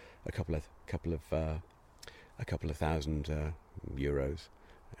couple of thousand euros,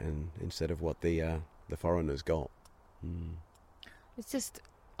 and instead of what the foreigners got. It's just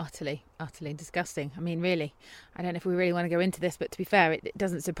utterly disgusting. I mean, really, I don't know if we really want to go into this, but to be fair, it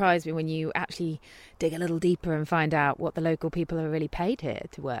doesn't surprise me when you actually dig a little deeper and find out what the local people are really paid here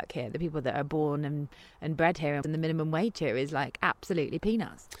to work here, the people that are born and bred here, and the minimum wage here is like absolutely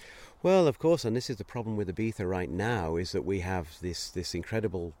peanuts. Well, of course, and this is the problem with Ibiza right now, is that we have this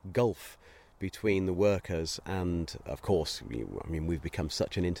incredible gulf between the workers and, of course, we've become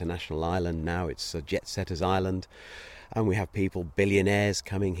such an international island now. It's a jet-setters island. And we have people, billionaires,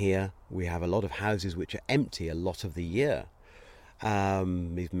 coming here. We have a lot of houses which are empty a lot of the year.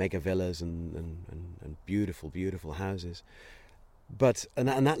 These mega villas and beautiful, beautiful houses. But and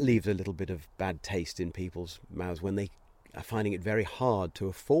that leaves a little bit of bad taste in people's mouths when they are finding it very hard to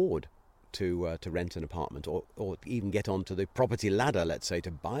afford to rent an apartment, or even get onto the property ladder, let's say,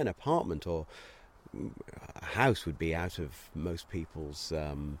 to buy an apartment, or a house would be out of most people's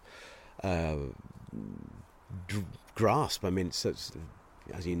grasp. I mean, it's as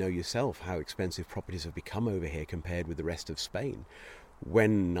you know yourself, how expensive properties have become over here compared with the rest of Spain.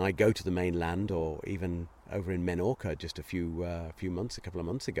 When I go to the mainland, or even over in Menorca just a couple of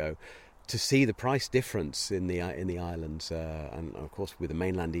months ago, to see the price difference in the islands, and of course with the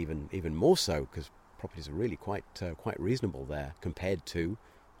mainland even more so, because properties are really quite reasonable there compared to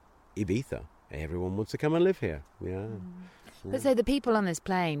Ibiza. Everyone wants to come and live here. Yeah. But so the people on this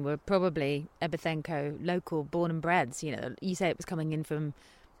plane were probably Ibizenco local, born and breds. You say it was coming in from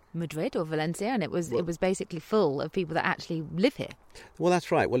Madrid or Valencia, and it was basically full of people that actually live here. Well,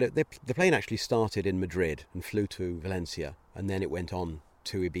 that's right. Well, the plane actually started in Madrid and flew to Valencia, and then it went on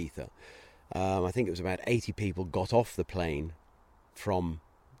to Ibiza. I think it was about 80 people got off the plane from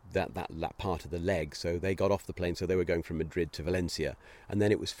that part of the leg. So they got off the plane, so they were going from Madrid to Valencia, and then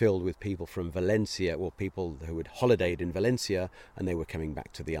it was filled with people from Valencia, or people who had holidayed in Valencia, and they were coming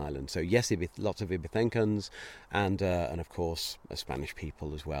back to the island. So yes, lots of Ibizencans, and of course Spanish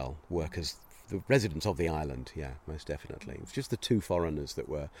people as well, workers, the residents of the island. Yeah, most definitely. It was just the two foreigners that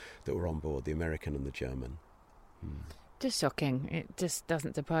were on board, the American and the German. Just shocking. It just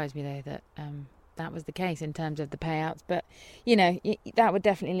doesn't surprise me though that that was the case in terms of the payouts. But, you know, that would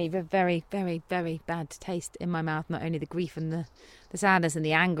definitely leave a very, very, very bad taste in my mouth. Not only the grief and the sadness and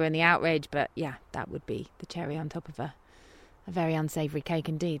the anger and the outrage, but, yeah, that would be the cherry on top of a very unsavoury cake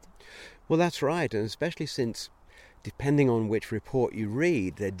indeed. Well, that's right, and especially since, depending on which report you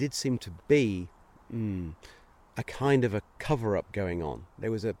read, there did seem to be a kind of a cover-up going on.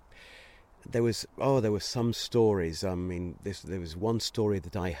 There were some stories. I mean, there was one story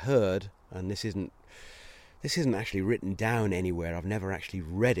that I heard, and this isn't actually written down anywhere. I've never actually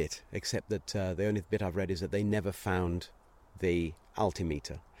read it, except that the only bit I've read is that they never found the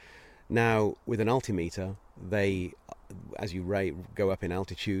altimeter. Now, with an altimeter, as you go up in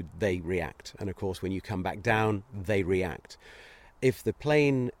altitude, they react. And of course, when you come back down, they react. If the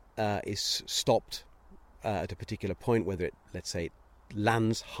plane is stopped at a particular point, whether it, let's say,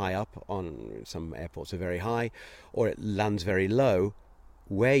 lands high up, on some airports are very high, or it lands very low,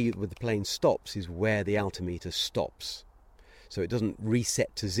 where the plane stops is where the altimeter stops. So it doesn't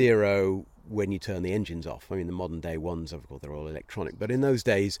reset to zero when you turn the engines off. I mean, the modern day ones, of course, they're all electronic, but in those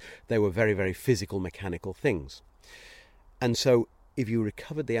days they were very, very physical, mechanical things. And so if you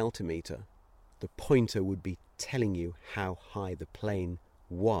recovered the altimeter, the pointer would be telling you how high the plane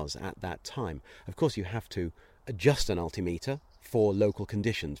was at that time. Of course, you have to adjust an altimeter for local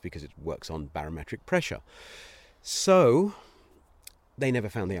conditions because it works on barometric pressure. So they never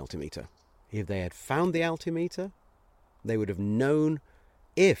found the altimeter. If they had found the altimeter, they would have known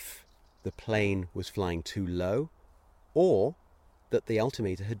if the plane was flying too low or that the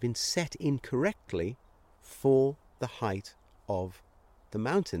altimeter had been set incorrectly for the height of the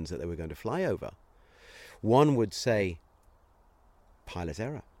mountains that they were going to fly over. One would say pilot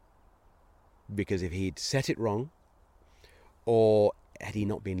error, because if he'd set it wrong, or had he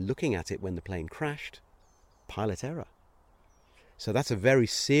not been looking at it when the plane crashed, pilot error. So that's a very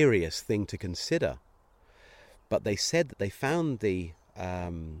serious thing to consider. But they said that they found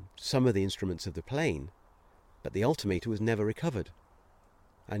some of the instruments of the plane, but the altimeter was never recovered.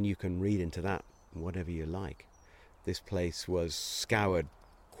 And you can read into that whatever you like. This place was scoured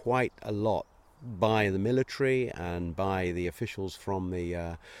quite a lot by the military and by the officials from the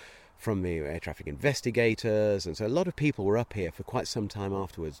air traffic investigators, and so a lot of people were up here for quite some time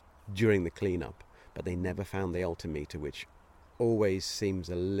afterwards during the cleanup, but they never found the altimeter, which always seems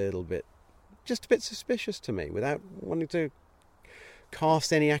just a bit suspicious to me. Without wanting to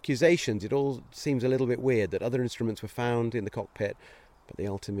cast any accusations, it all seems a little bit weird that other instruments were found in the cockpit, but the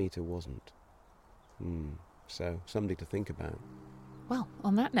altimeter wasn't. So something to think about. Well,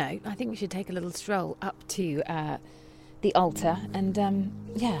 on that note, I think we should take a little stroll up to the altar and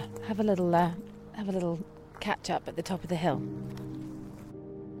have a little catch up at the top of the hill.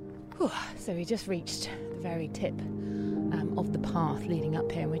 Whew, so we just reached the very tip of the path leading up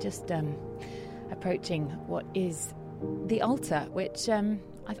here, and we're just approaching what is the altar, which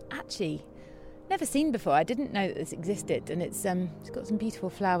I've actually never seen before. I didn't know that this existed, and it's got some beautiful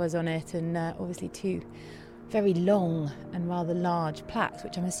flowers on it, and obviously two very long and rather large plaques,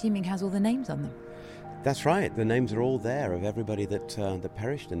 which I'm assuming has all the names on them. That's right. The names are all there of everybody that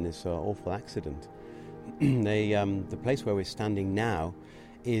perished in this awful accident. The place where we're standing now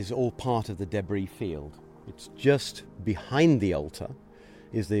is all part of the debris field. It's just behind the altar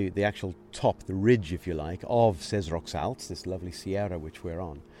is the actual top, the ridge, if you like, of Cesrocs Alts, this lovely sierra which we're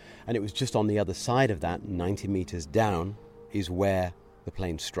on. And it was just on the other side of that, 90 metres down, is where the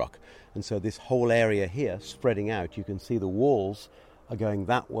plane struck. And so this whole area here, spreading out, you can see the walls are going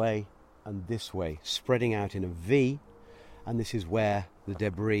that way and this way, spreading out in a V, and this is where the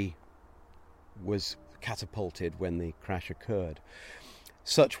debris was catapulted when the crash occurred.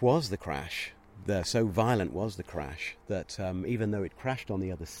 Such was the crash, so violent was the crash, that even though it crashed on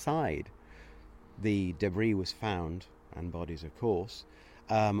the other side, the debris was found, and bodies of course,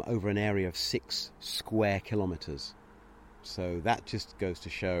 over an area of 6 square kilometres. So that just goes to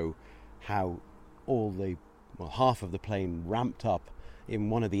show how half of the plane ramped up in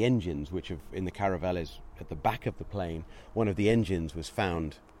one of the engines, which in the Caravelle is at the back of the plane. One of the engines was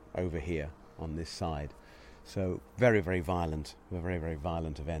found over here on this side. So very, very violent, a very, very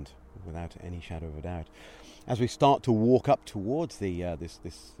violent event, without any shadow of a doubt. As we start to walk up towards the this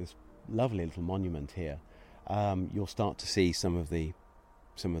lovely little monument here, you'll start to see some of the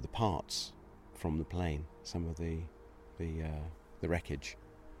parts from the plane, some of the wreckage.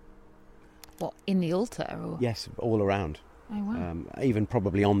 What, in the altar? Or? Yes, all around. Oh, wow. Even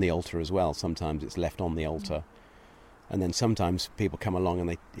probably on the altar as well. Sometimes it's left on the altar, and then sometimes people come along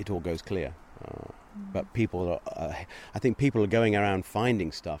and it all goes clear. But people are, I think people are going around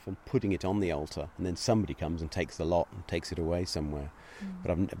finding stuff and putting it on the altar, and then somebody comes and takes the lot and takes it away somewhere.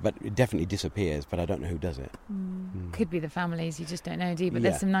 But it definitely disappears, but I don't know who does it. Could be the families, you just don't know, do you? But Yeah.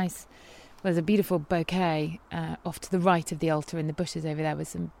 there's some nice... Well, there's a beautiful bouquet off to the right of the altar in the bushes over there with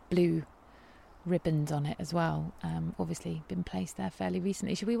some blue ribbons on it as well. Obviously been placed there fairly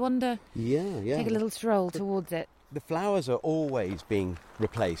recently. Should we wander, Yeah. take a little stroll towards it? The flowers are always being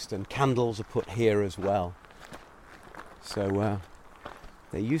replaced, and candles are put here as well. So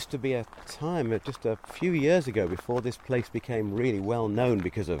there used to be a time, just a few years ago, before this place became really well known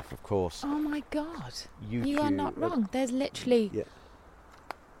because of course, Oh my God. YouTube. You are not wrong. There's literally... Yeah.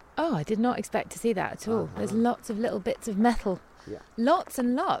 Oh, I did not expect to see that at all. There's lots of little bits of metal. Yeah. Lots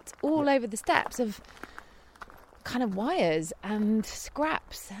and lots all over the steps of kind of wires and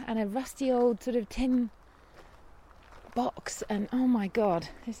scraps and a rusty old sort of tin box. And oh my God,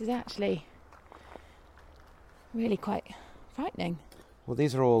 this is actually really quite frightening. Well,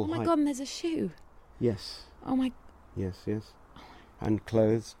 these are all... Oh my God, and there's a shoe. Yes. Oh my... Yes. And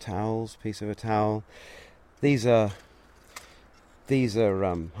clothes, towels, piece of a towel. These are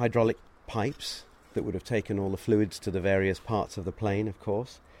hydraulic pipes that would have taken all the fluids to the various parts of the plane, of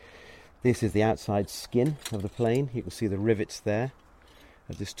course. This is the outside skin of the plane. You can see the rivets there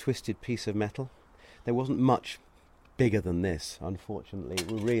of this twisted piece of metal. There wasn't much bigger than this, unfortunately.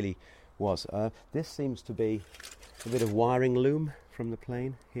 It really was. This seems to be a bit of wiring loom from the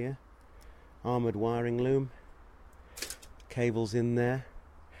plane here. Armoured wiring loom. Cables in there.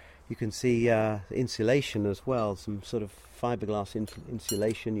 You can see insulation as well, some sort of fiberglass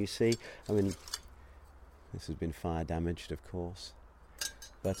insulation you see. I mean, this has been fire damaged, of course.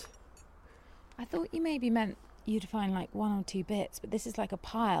 But I thought you maybe meant you'd find like 1 or 2 bits, but this is like a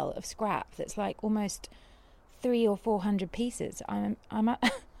pile of scrap that's like almost 300 or 400 pieces. I'm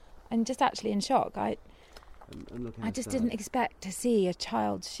just actually in shock. I just didn't expect to see a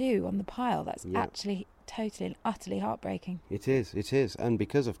child's shoe on the pile. That's actually totally and utterly heartbreaking. It is. And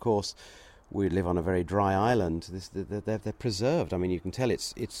because, of course, we live on a very dry island, they're preserved. I mean, you can tell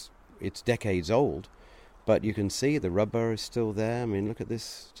it's decades old, but you can see the rubber is still there. I mean, look at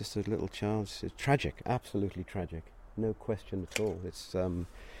this, just a little child. It's tragic, absolutely tragic. No question at all. It's, you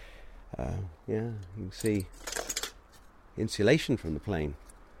can see insulation from the plane.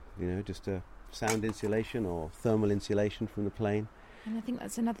 You know, just a sound insulation or thermal insulation from the plane. And I think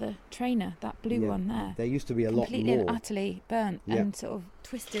that's another trainer, that blue one there. There used to be a lot more. Completely and utterly burnt and sort of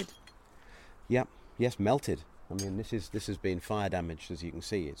twisted. Yep. Yes, melted. I mean, this has been fire damaged, as you can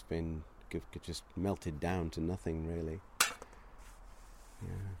see. It's been just melted down to nothing, really.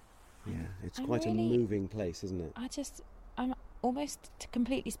 Yeah. It's quite a moving place, isn't it? I'm almost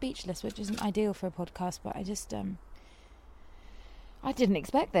completely speechless, which isn't ideal for a podcast, but I didn't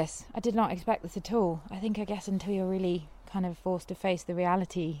expect this. I did not expect this at all. I guess until you're really kind of forced to face the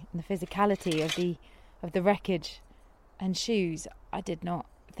reality and the physicality of the wreckage and shoes, I did not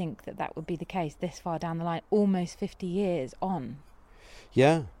think that would be the case this far down the line, almost 50 years on.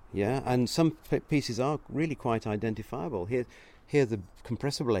 Yeah, and some pieces are really quite identifiable. Here are the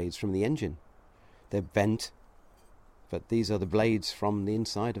compressor blades from the engine. They're bent, but these are the blades from the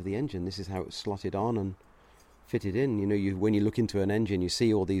inside of the engine. This is how it's slotted on and fitted in. You know, when you look into an engine, you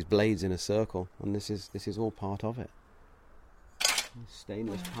see all these blades in a circle, and this is all part of it.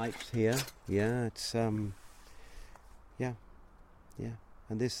 Stainless pipes here. Yeah, it's and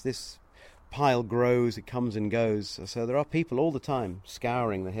this pile grows, it comes and goes. So there are people all the time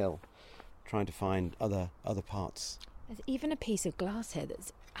scouring the hill, trying to find other parts. There's even a piece of glass here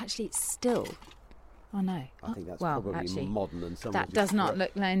that's actually still. Oh no! I think that's probably actually, modern and someone. That does not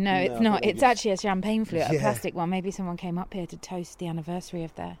look like. No, it's not. It's actually a champagne flute, a plastic one. Maybe someone came up here to toast the anniversary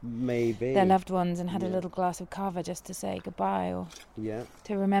of their loved ones and had a little glass of cava just to say goodbye or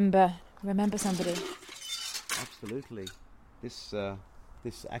to remember somebody. Absolutely. This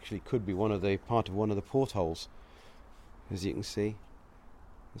actually could be part of one of the portholes, as you can see.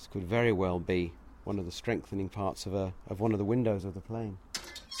 This could very well be one of the strengthening parts of one of the windows of the plane.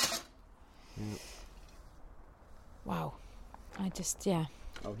 Yeah. Wow. Oh,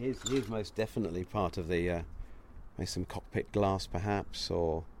 here's most definitely part of the maybe some cockpit glass perhaps,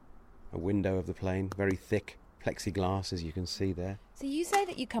 or a window of the plane. Very thick plexiglass, as you can see there. So you say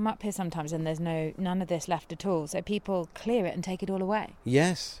that you come up here sometimes and there's none of this left at all, so people clear it and take it all away?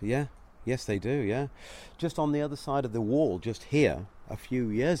 Yes, they do, yeah. Just on the other side of the wall, just here, a few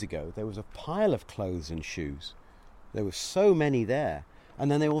years ago, there was a pile of clothes and shoes. There were so many there, and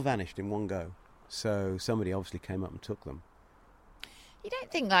then they all vanished in one go. So somebody obviously came up and took them. You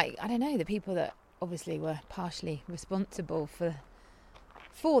don't think, the people that obviously were partially responsible for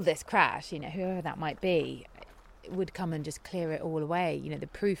for this crash, whoever that might be, would come and just clear it all away, the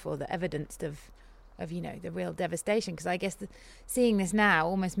proof or the evidence of the real devastation. Because I guess seeing this now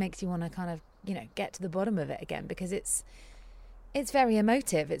almost makes you want to kind of, get to the bottom of it again, because it's very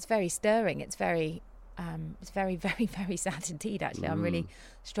emotive, it's very stirring, it's very, very, very sad indeed, actually. I'm really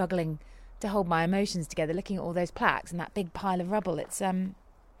struggling to hold my emotions together looking at all those plaques and that big pile of rubble. It's, I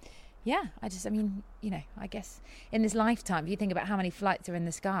guess in this lifetime, if you think about how many flights are in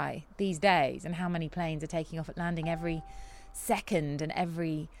the sky these days and how many planes are taking off at landing every second and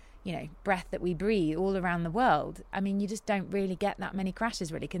every, breath that we breathe all around the world, I mean, you just don't really get that many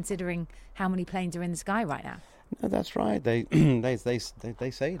crashes, really, considering how many planes are in the sky right now. No, that's right. They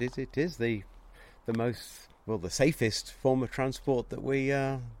say it is the most, the safest form of transport that we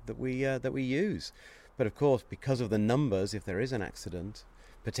use. But of course, because of the numbers, if there is an accident,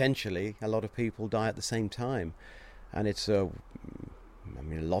 potentially a lot of people die at the same time, and it's a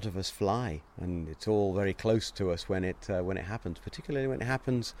lot of us fly, and it's all very close to us when it happens, particularly when it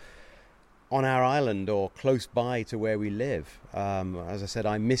happens on our island or close by to where we live. As I said,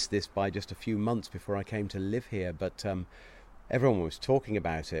 I missed this by just a few months before I came to live here, but everyone was talking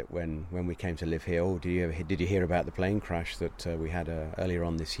about it when we came to live here. Oh, did you hear about the plane crash that we had earlier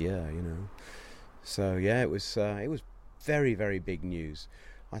on this year? So yeah, it was very, very big news.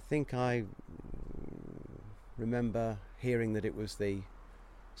 I think I remember hearing that it was the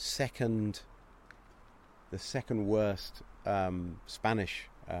second worst Spanish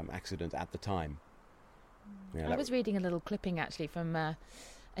accident at the time. I was reading a little clipping actually from a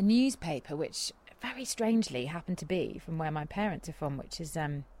newspaper, which very strangely happened to be from where my parents are from, which is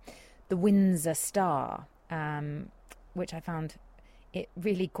the Windsor Star, which I found it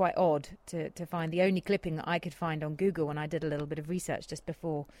really quite odd to find. The only clipping that I could find on Google when I did a little bit of research just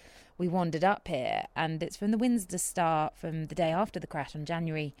before we wandered up here, and it's from the Windsor Star from the day after the crash on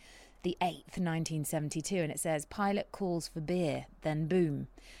January the 8th, 1972, and it says, pilot calls for beer, then boom,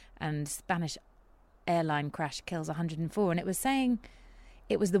 and Spanish airline crash kills 104, and it was saying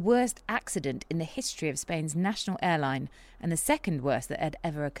it was the worst accident in the history of Spain's national airline and the second worst that had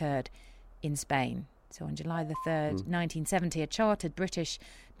ever occurred in Spain. So on July the 3rd, 1970, a chartered British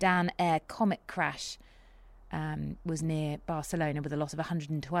Dan Air Comet crash was near Barcelona with a loss of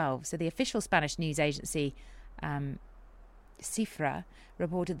 112. So the official Spanish news agency, Cifra,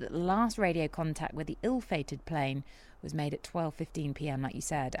 reported that the last radio contact with the ill-fated plane was made at 12:15 p.m, like you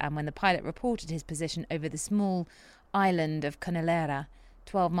said. And when the pilot reported his position over the small island of Canelera,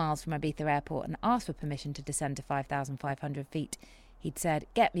 12 miles from Ibiza airport, and asked for permission to descend to 5,500 feet, he'd said,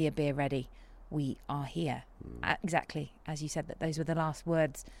 "Get me a beer ready. We are here." Exactly as you said, that those were the last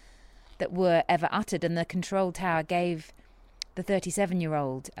words that were ever uttered. And the control tower gave the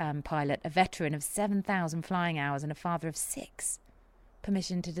 37-year-old pilot, a veteran of 7,000 flying hours and a father of 6,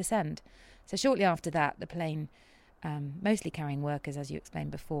 permission to descend. So shortly after that, the plane, mostly carrying workers, as you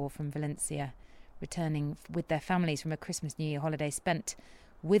explained before, from Valencia, returning with their families from a Christmas New Year holiday spent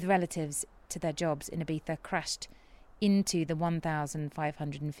with relatives to their jobs in Ibiza, crashed into the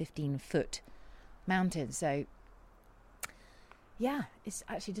 1,515-foot mountain. So, yeah, it's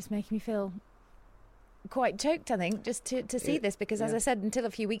actually just making me feel quite choked, I think, just to see this, because as I said, until a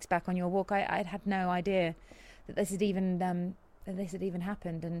few weeks back on your walk, I'd had no idea that this had even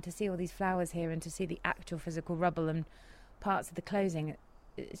happened, and to see all these flowers here and to see the actual physical rubble and parts of the closing,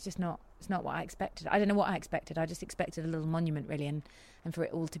 it's not what I expected. I don't know what I expected. I just expected a little monument, really, and for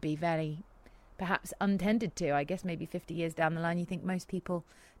it all to be very, perhaps untended to. I guess maybe 50 years down the line, you think most people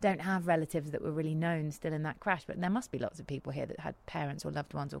don't have relatives that were really known still in that crash, but there must be lots of people here that had parents or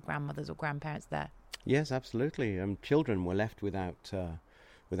loved ones or grandmothers or grandparents there. Yes, absolutely. Children were left without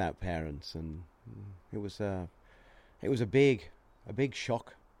parents, and it was a big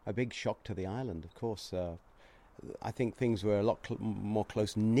shock to the island. Of course, I think things were a lot more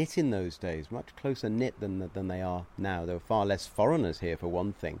close knit in those days, much closer knit than they are now. There were far less foreigners here, for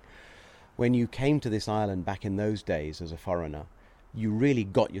one thing. When you came to this island back in those days as a foreigner, you really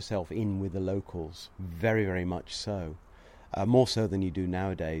got yourself in with the locals, very, very much so, more so than you do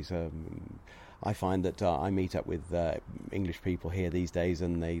nowadays. I find that I meet up with English people here these days,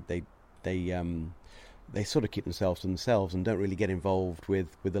 and they sort of keep themselves to themselves and don't really get involved with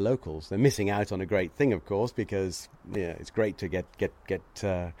the locals. They're missing out on a great thing, of course, because it's great to get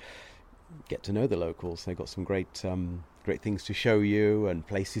to know the locals. They've got some great things to show you and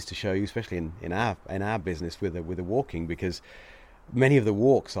places to show you, especially in our business with the walking, because many of the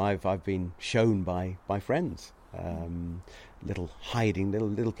walks I've been shown by friends. little hiding,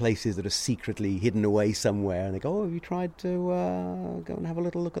 little places that are secretly hidden away somewhere, and they go, oh, have you tried to go and have a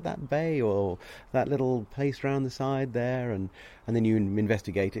little look at that bay or that little place round the side there, and then you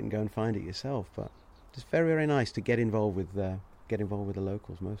investigate it and go and find it yourself. But it's very, very nice to get involved with the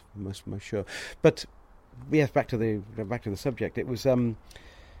locals, most sure. But yes, back to the subject. It was the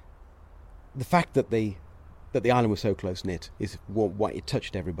fact that the island was so close knit is what it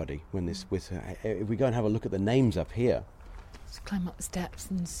touched everybody. When this, if we go and have a look at the names up here. Let's climb up the steps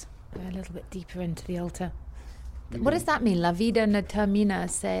and go a little bit deeper into the altar. What does that mean? La vida no termina,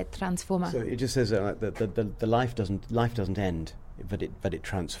 se transforma. So it just says that the life doesn't end, but it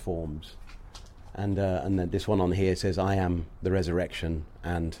transforms. And then this one on here says, I am the resurrection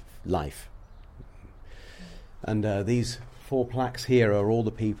and life. And these 4 plaques here are all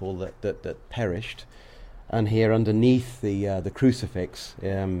the people that perished. And here underneath the crucifix,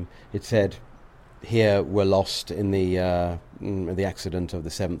 it said, here were lost in the accident of the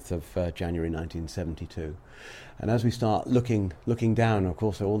 7th of January 1972. And as we start looking down, of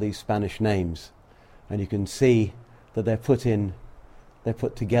course, there are all these Spanish names, and you can see that they're put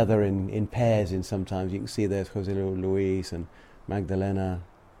together in pairs. In sometimes you can see there's Jose Luis and Magdalena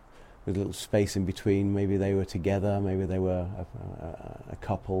with a little space in between. Maybe they were together, maybe they were a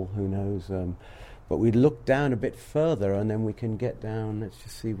couple, who knows. But we look down a bit further, and then we can get down. Let's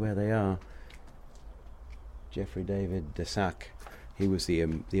just see where they are. Jeffrey David Desac, he was the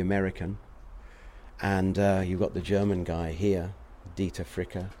American, and you've got the German guy here, Dieter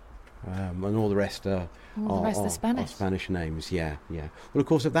Fricker, and all the rest are Spanish names. Yeah. Well, of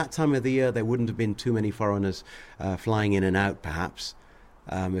course, at that time of the year, there wouldn't have been too many foreigners flying in and out, perhaps,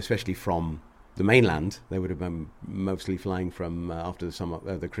 especially from the mainland. They would have been mostly flying from after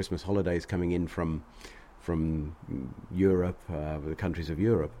the Christmas holidays, coming in from Europe, the countries of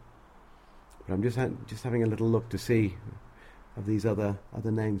Europe. But I'm just having a little look to see of these other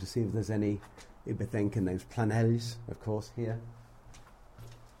names, to see if there's any Ibethencan names. Planells, of course, here.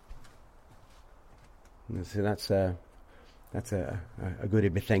 So that's a good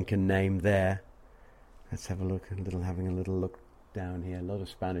Ibethencan name there. Let's have a look. Having a little look down here. A lot of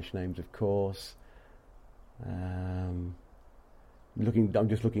Spanish names, of course. I'm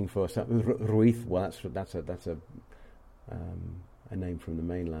just looking for Ruiz. Well, that's a name from the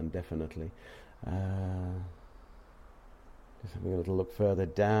mainland, definitely. Just having a little look further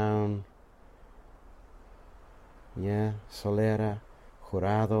down. Yeah, Solera,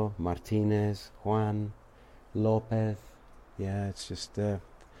 Jurado, Martinez, Juan, Lopez. Yeah, it's just they're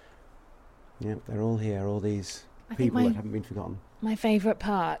all here. All these people that haven't been forgotten. My favourite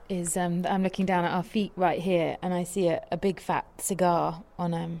part is that I'm looking down at our feet right here, and I see a big fat cigar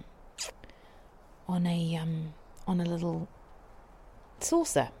on a little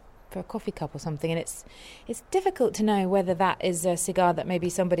saucer for a coffee cup or something, and it's difficult to know whether that is a cigar that maybe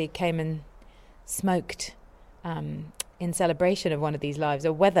somebody came and smoked in celebration of one of these lives,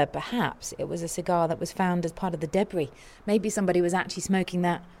 or whether perhaps it was a cigar that was found as part of the debris. Maybe somebody was actually smoking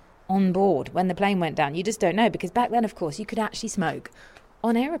that on board when the plane went down. You just don't know, because back then, of course, you could actually smoke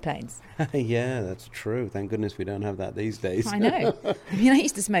on aeroplanes. Yeah, that's true. Thank goodness we don't have that these days. I know. I mean, I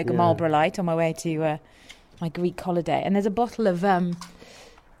used to smoke a Marlboro Light on my way to my Greek holiday, and there's a bottle of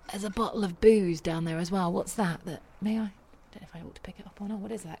booze down there as well. What's that? May I? I don't know if I ought to pick it up or not.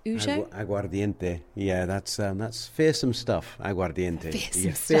 What is that? Ujo? Aguardiente. Yeah, that's fearsome stuff.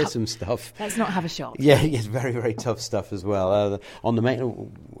 Aguardiente. Fearsome stuff. Let's not have a shot. Yeah, it's very, very tough stuff as well. On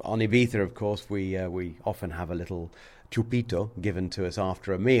Ibiza, of course, we often have a little chupito given to us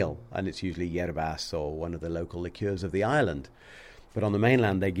after a meal, and it's usually yerbas or one of the local liqueurs of the island. But on the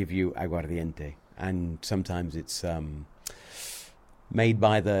mainland, they give you aguardiente, and sometimes it's made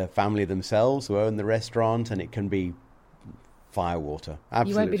by the family themselves who own the restaurant, and it can be firewater.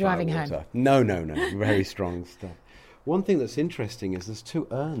 You won't be driving home. No. Very strong stuff. One thing that's interesting is there's 2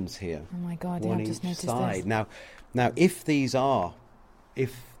 urns here. Oh my God! One I've just noticed side. this. Now, if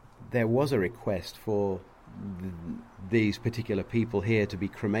there was a request for these particular people here to be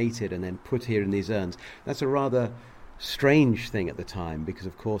cremated and then put here in these urns, that's a rather strange thing at the time, because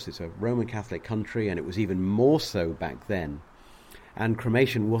of course it's a Roman Catholic country, and it was even more so back then. And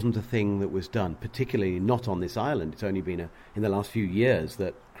cremation wasn't a thing that was done, particularly not on this island. It's only been in the last few years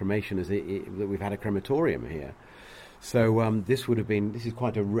that cremation that we've had a crematorium here. So this is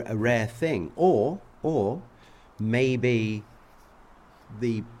quite a rare thing. Or maybe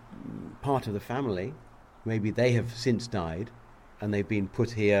the part of the family, maybe they have since died, and they've been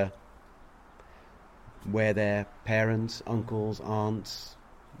put here where their parents, uncles, aunts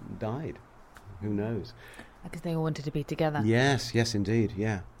died. Who knows? Because they all wanted to be together. Yes, indeed,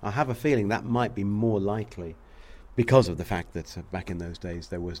 yeah. I have a feeling that might be more likely. because of the fact that back in those days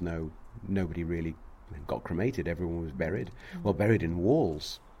there was nobody really got cremated. Everyone was buried, well, buried in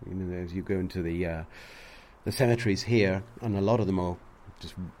walls. You know, as you go into the cemeteries here, and a lot of them are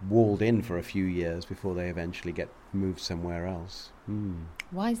just walled in for a few years before they eventually get moved somewhere else.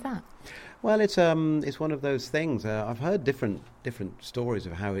 Why is that? Well, it's one of those things. I've heard different stories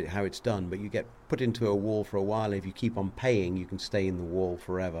of how it's done, but you get put into a wall for a while. If you keep on paying, you can stay in the wall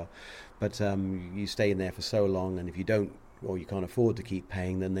forever. But you stay in there for so long, and if you don't, or you can't afford to keep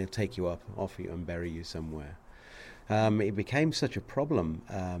paying, then they'll take you off you and bury you somewhere. It became such a problem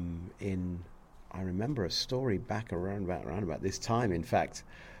I remember a story back around about this time, in fact,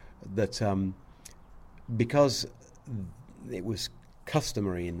 that because it was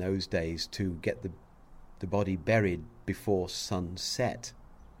customary in those days to get the body buried before sunset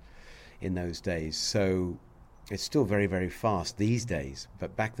in those days. So it's still very, very fast these days,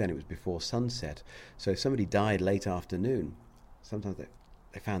 but back then it was before sunset. So if somebody died late afternoon, sometimes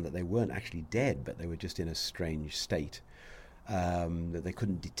they found that they weren't actually dead, but they were just in a strange state that they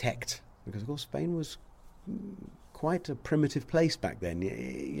couldn't detect. Because, of course, Spain was quite a primitive place back then.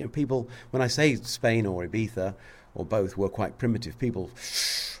 You know, people, when I say Spain or Ibiza or both were quite primitive, people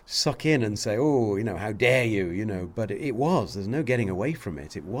suck in and say, oh, you know, how dare you, you know. But it was. There's no getting away from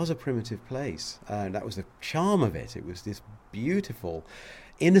it. It was a primitive place. That was the charm of it. It was this beautiful,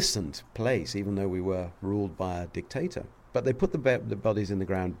 innocent place, even though we were ruled by a dictator. But they put the bodies in the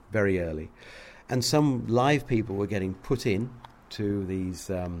ground very early. And some live people were getting put in to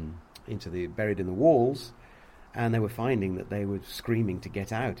these... buried in the walls, and they were finding that they were screaming to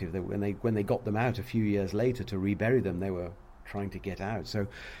get out. When they got them out a few years later to rebury them, they were trying to get out. So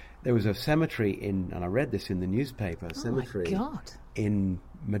there was a cemetery and I read this in the newspaper, cemetery in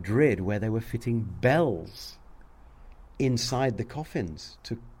Madrid where they were fitting bells inside the coffins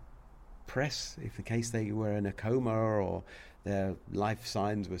to press, if in case they were in a coma or their life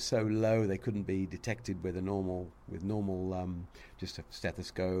signs were so low they couldn't be detected with normal just a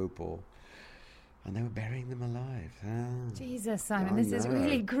stethoscope, and they were burying them alive. Jesus, Simon, this is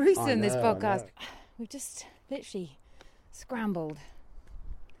really gruesome, this podcast. We've just literally scrambled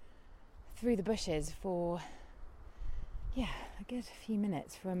through the bushes for a good few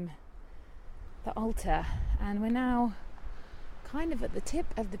minutes from the altar, and we're now kind of at the tip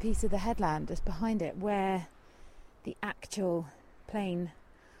of the piece of the headland just behind it where the actual plane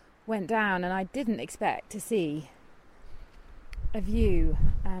went down, and I didn't expect to see a view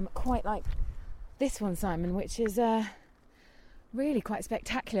quite like this one, Simon, which is really quite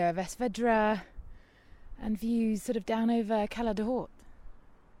spectacular, of Esvedra and views sort of down over Cala d'Hort.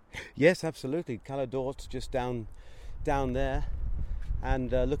 Yes, absolutely. Cala d'Hort just down there,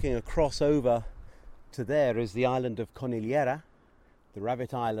 and looking across over to there is the island of Conillera, the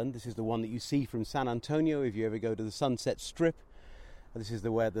Rabbit Island. This is the one that you see from San Antonio if you ever go to the Sunset Strip. This is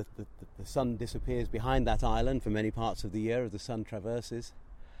where the sun disappears behind that island for many parts of the year as the sun traverses.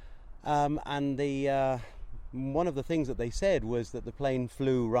 And one of the things that they said was that the plane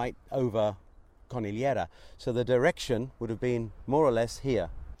flew right over Conillera, so the direction would have been more or less here.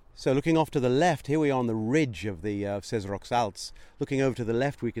 So looking off to the left, here we are on the ridge of the Ses Rocs Alts. Looking over to the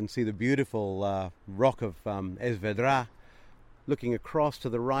left, we can see the beautiful rock of Esvedra. Looking across to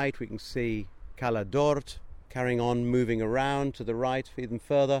the right, we can see Cala d'Hort. Carrying on, moving around to the right even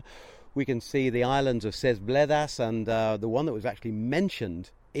further, we can see the islands of Ses Bledas and the one that was actually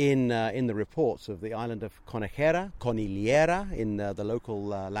mentioned in the reports of the island of Conillera in the local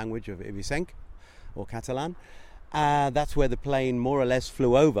language of Ibicenc or Catalan. That's where the plane more or less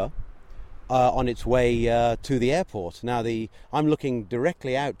flew over on its way to the airport. Now, I'm looking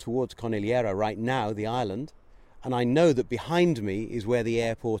directly out towards Conillera right now, the island, and I know that behind me is where the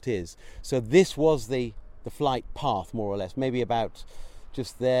airport is. So this was the flight path, more or less, maybe about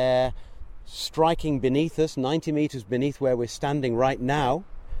just there, striking beneath us, 90 meters beneath where we're standing right now,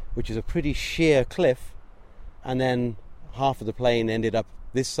 which is a pretty sheer cliff, and then half of the plane ended up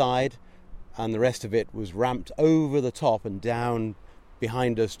this side, and the rest of it was ramped over the top and down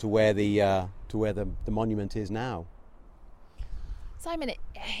behind us to where the monument is now. Simon, it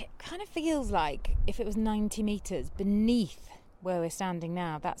kind of feels like if it was 90 meters beneath where we're standing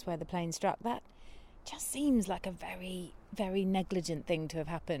now, that's where the plane struck. That just seems like a very, very negligent thing to have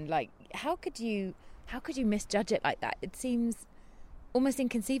happened. Like, how could you misjudge it like that? It seems almost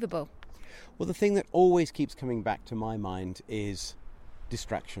inconceivable. Well, the thing that always keeps coming back to my mind is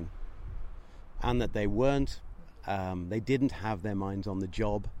distraction, and that they didn't have their minds on the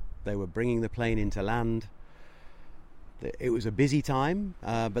job. They were bringing the plane into land. It was a busy time,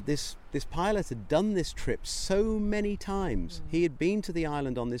 but this pilot had done this trip so many times. He had been to the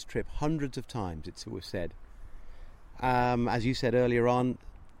island on this trip hundreds of times, it was said. As you said earlier on,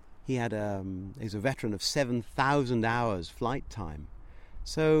 he's a veteran of 7,000 hours flight time.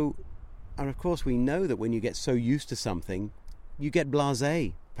 So, and of course we know that when you get so used to something, you get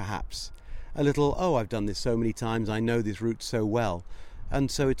blasé, perhaps. A little, oh, I've done this so many times, I know this route so well. And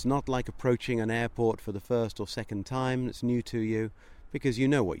so it's not like approaching an airport for the first or second time that's new to you, because you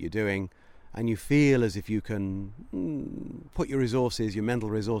know what you're doing, and you feel as if you can put your resources, your mental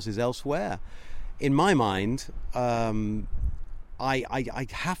resources elsewhere. In my mind, I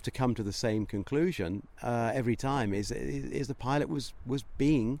have to come to the same conclusion every time, is the pilot was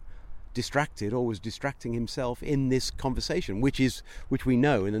being distracted or was distracting himself in this conversation, which we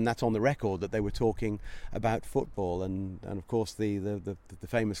know, and that's on the record, that they were talking about football and of course the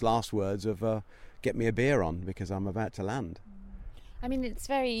famous last words of get me a beer on because I'm about to land. I mean, it's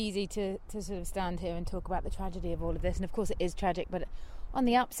very easy to sort of stand here and talk about the tragedy of all of this, and of course it is tragic, but on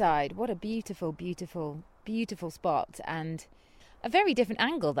the upside, what a beautiful, beautiful, beautiful spot, and a very different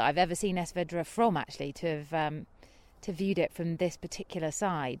angle that I've ever seen Esvedra from, actually, to have viewed it from this particular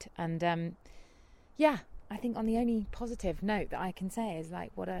side. And I think on the only positive note that I can say is,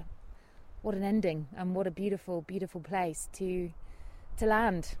 like, what an ending, and what a beautiful, beautiful place to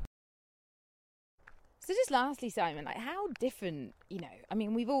land. So just lastly, Simon, like, how different, I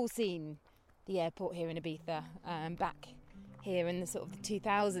mean, we've all seen the airport here in Ibiza back here in the sort of the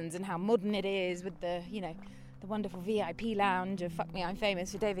 2000s, and how modern it is with the wonderful VIP lounge of Fuck Me, I'm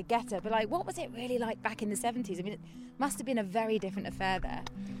Famous for David Guetta. But, like, what was it really like back in the 70s? I mean, it must have been a very different affair there.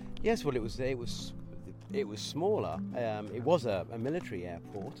 Yes, well, it was smaller. It was a military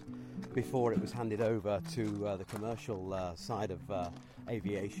airport before it was handed over to the commercial side of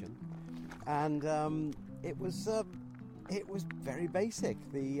aviation, and it was very basic.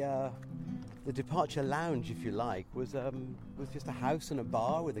 The departure lounge, if you like, was just a house and a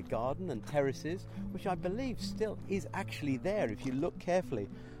bar with a garden and terraces, which I believe still is actually there if you look carefully.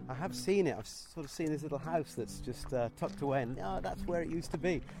 I have seen it. I've sort of seen this little house that's just tucked away, and that's where it used to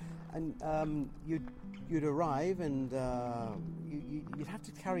be. And you'd arrive, and you'd have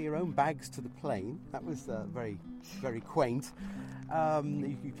to carry your own bags to the plane. That was very, very quaint.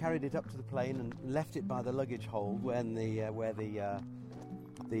 You carried it up to the plane and left it by the luggage hold where the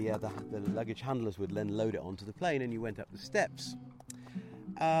luggage handlers would then load it onto the plane, and you went up the steps.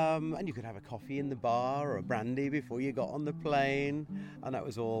 And you could have a coffee in the bar or a brandy before you got on the plane, and that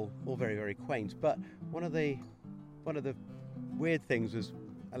was all very, very quaint. But one of the weird things was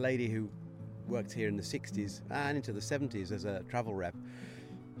a lady who worked here in the 60s and into the 70s as a travel rep.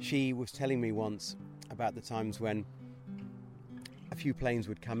 She was telling me once about the times when a few planes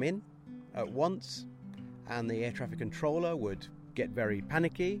would come in at once, and the air traffic controller would get very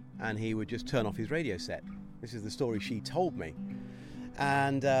panicky, and he would just turn off his radio set. This is the story she told me,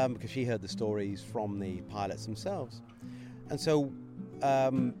 and because she heard the stories from the pilots themselves. And so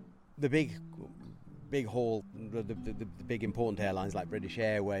the big haul, the big important airlines like British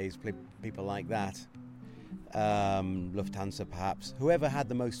Airways, people like that, Lufthansa perhaps, whoever had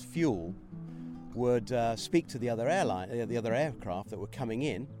the most fuel would speak to the other aircraft that were coming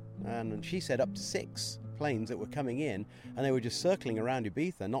in, and she said up to 6 planes that were coming in, and they were just circling around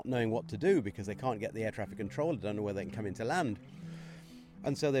Ibiza, not knowing what to do because they can't get the air traffic controller, don't know where they can come into land.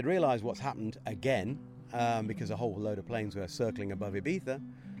 And so they'd realise what's happened again, because a whole load of planes were circling above Ibiza.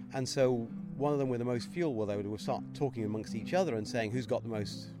 And so one of them with the most fuel, well, they would start talking amongst each other and saying who's got the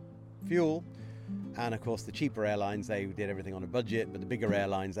most fuel. And of course the cheaper airlines, they did everything on a budget, but the bigger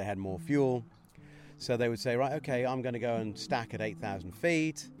airlines, they had more fuel. So they would say, right, okay, I'm going to go and stack at 8,000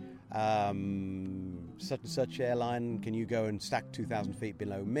 feet. Such and such airline, can you go and stack 2,000 feet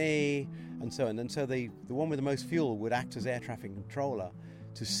below me? And so on. And so the one with the most fuel would act as air traffic controller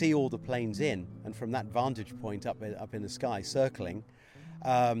to see all the planes in. And from that vantage point up in the sky, circling,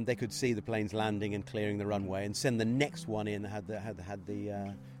 they could see the planes landing and clearing the runway, and send the next one in that had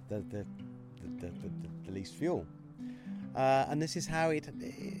the least fuel. And this is how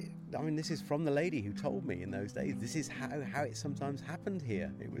this is from the lady who told me in those days. This is how it sometimes happened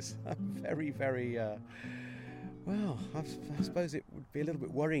here. It was very, very, well, I suppose it would be a little bit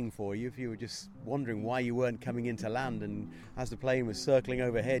worrying for you if you were just wondering why you weren't coming into land, and as the plane was circling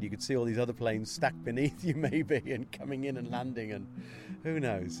overhead, you could see all these other planes stacked beneath you maybe, and coming in and landing, and who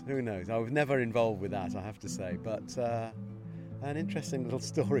knows. I was never involved with that, I have to say, but an interesting little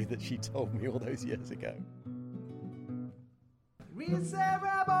story that she told me all those years ago.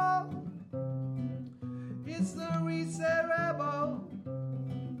 Reservable, it's the reservable,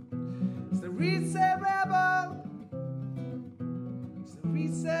 it's the reservable, it's the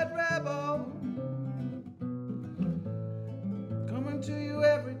reservable, coming to you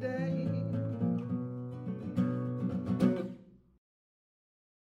every day.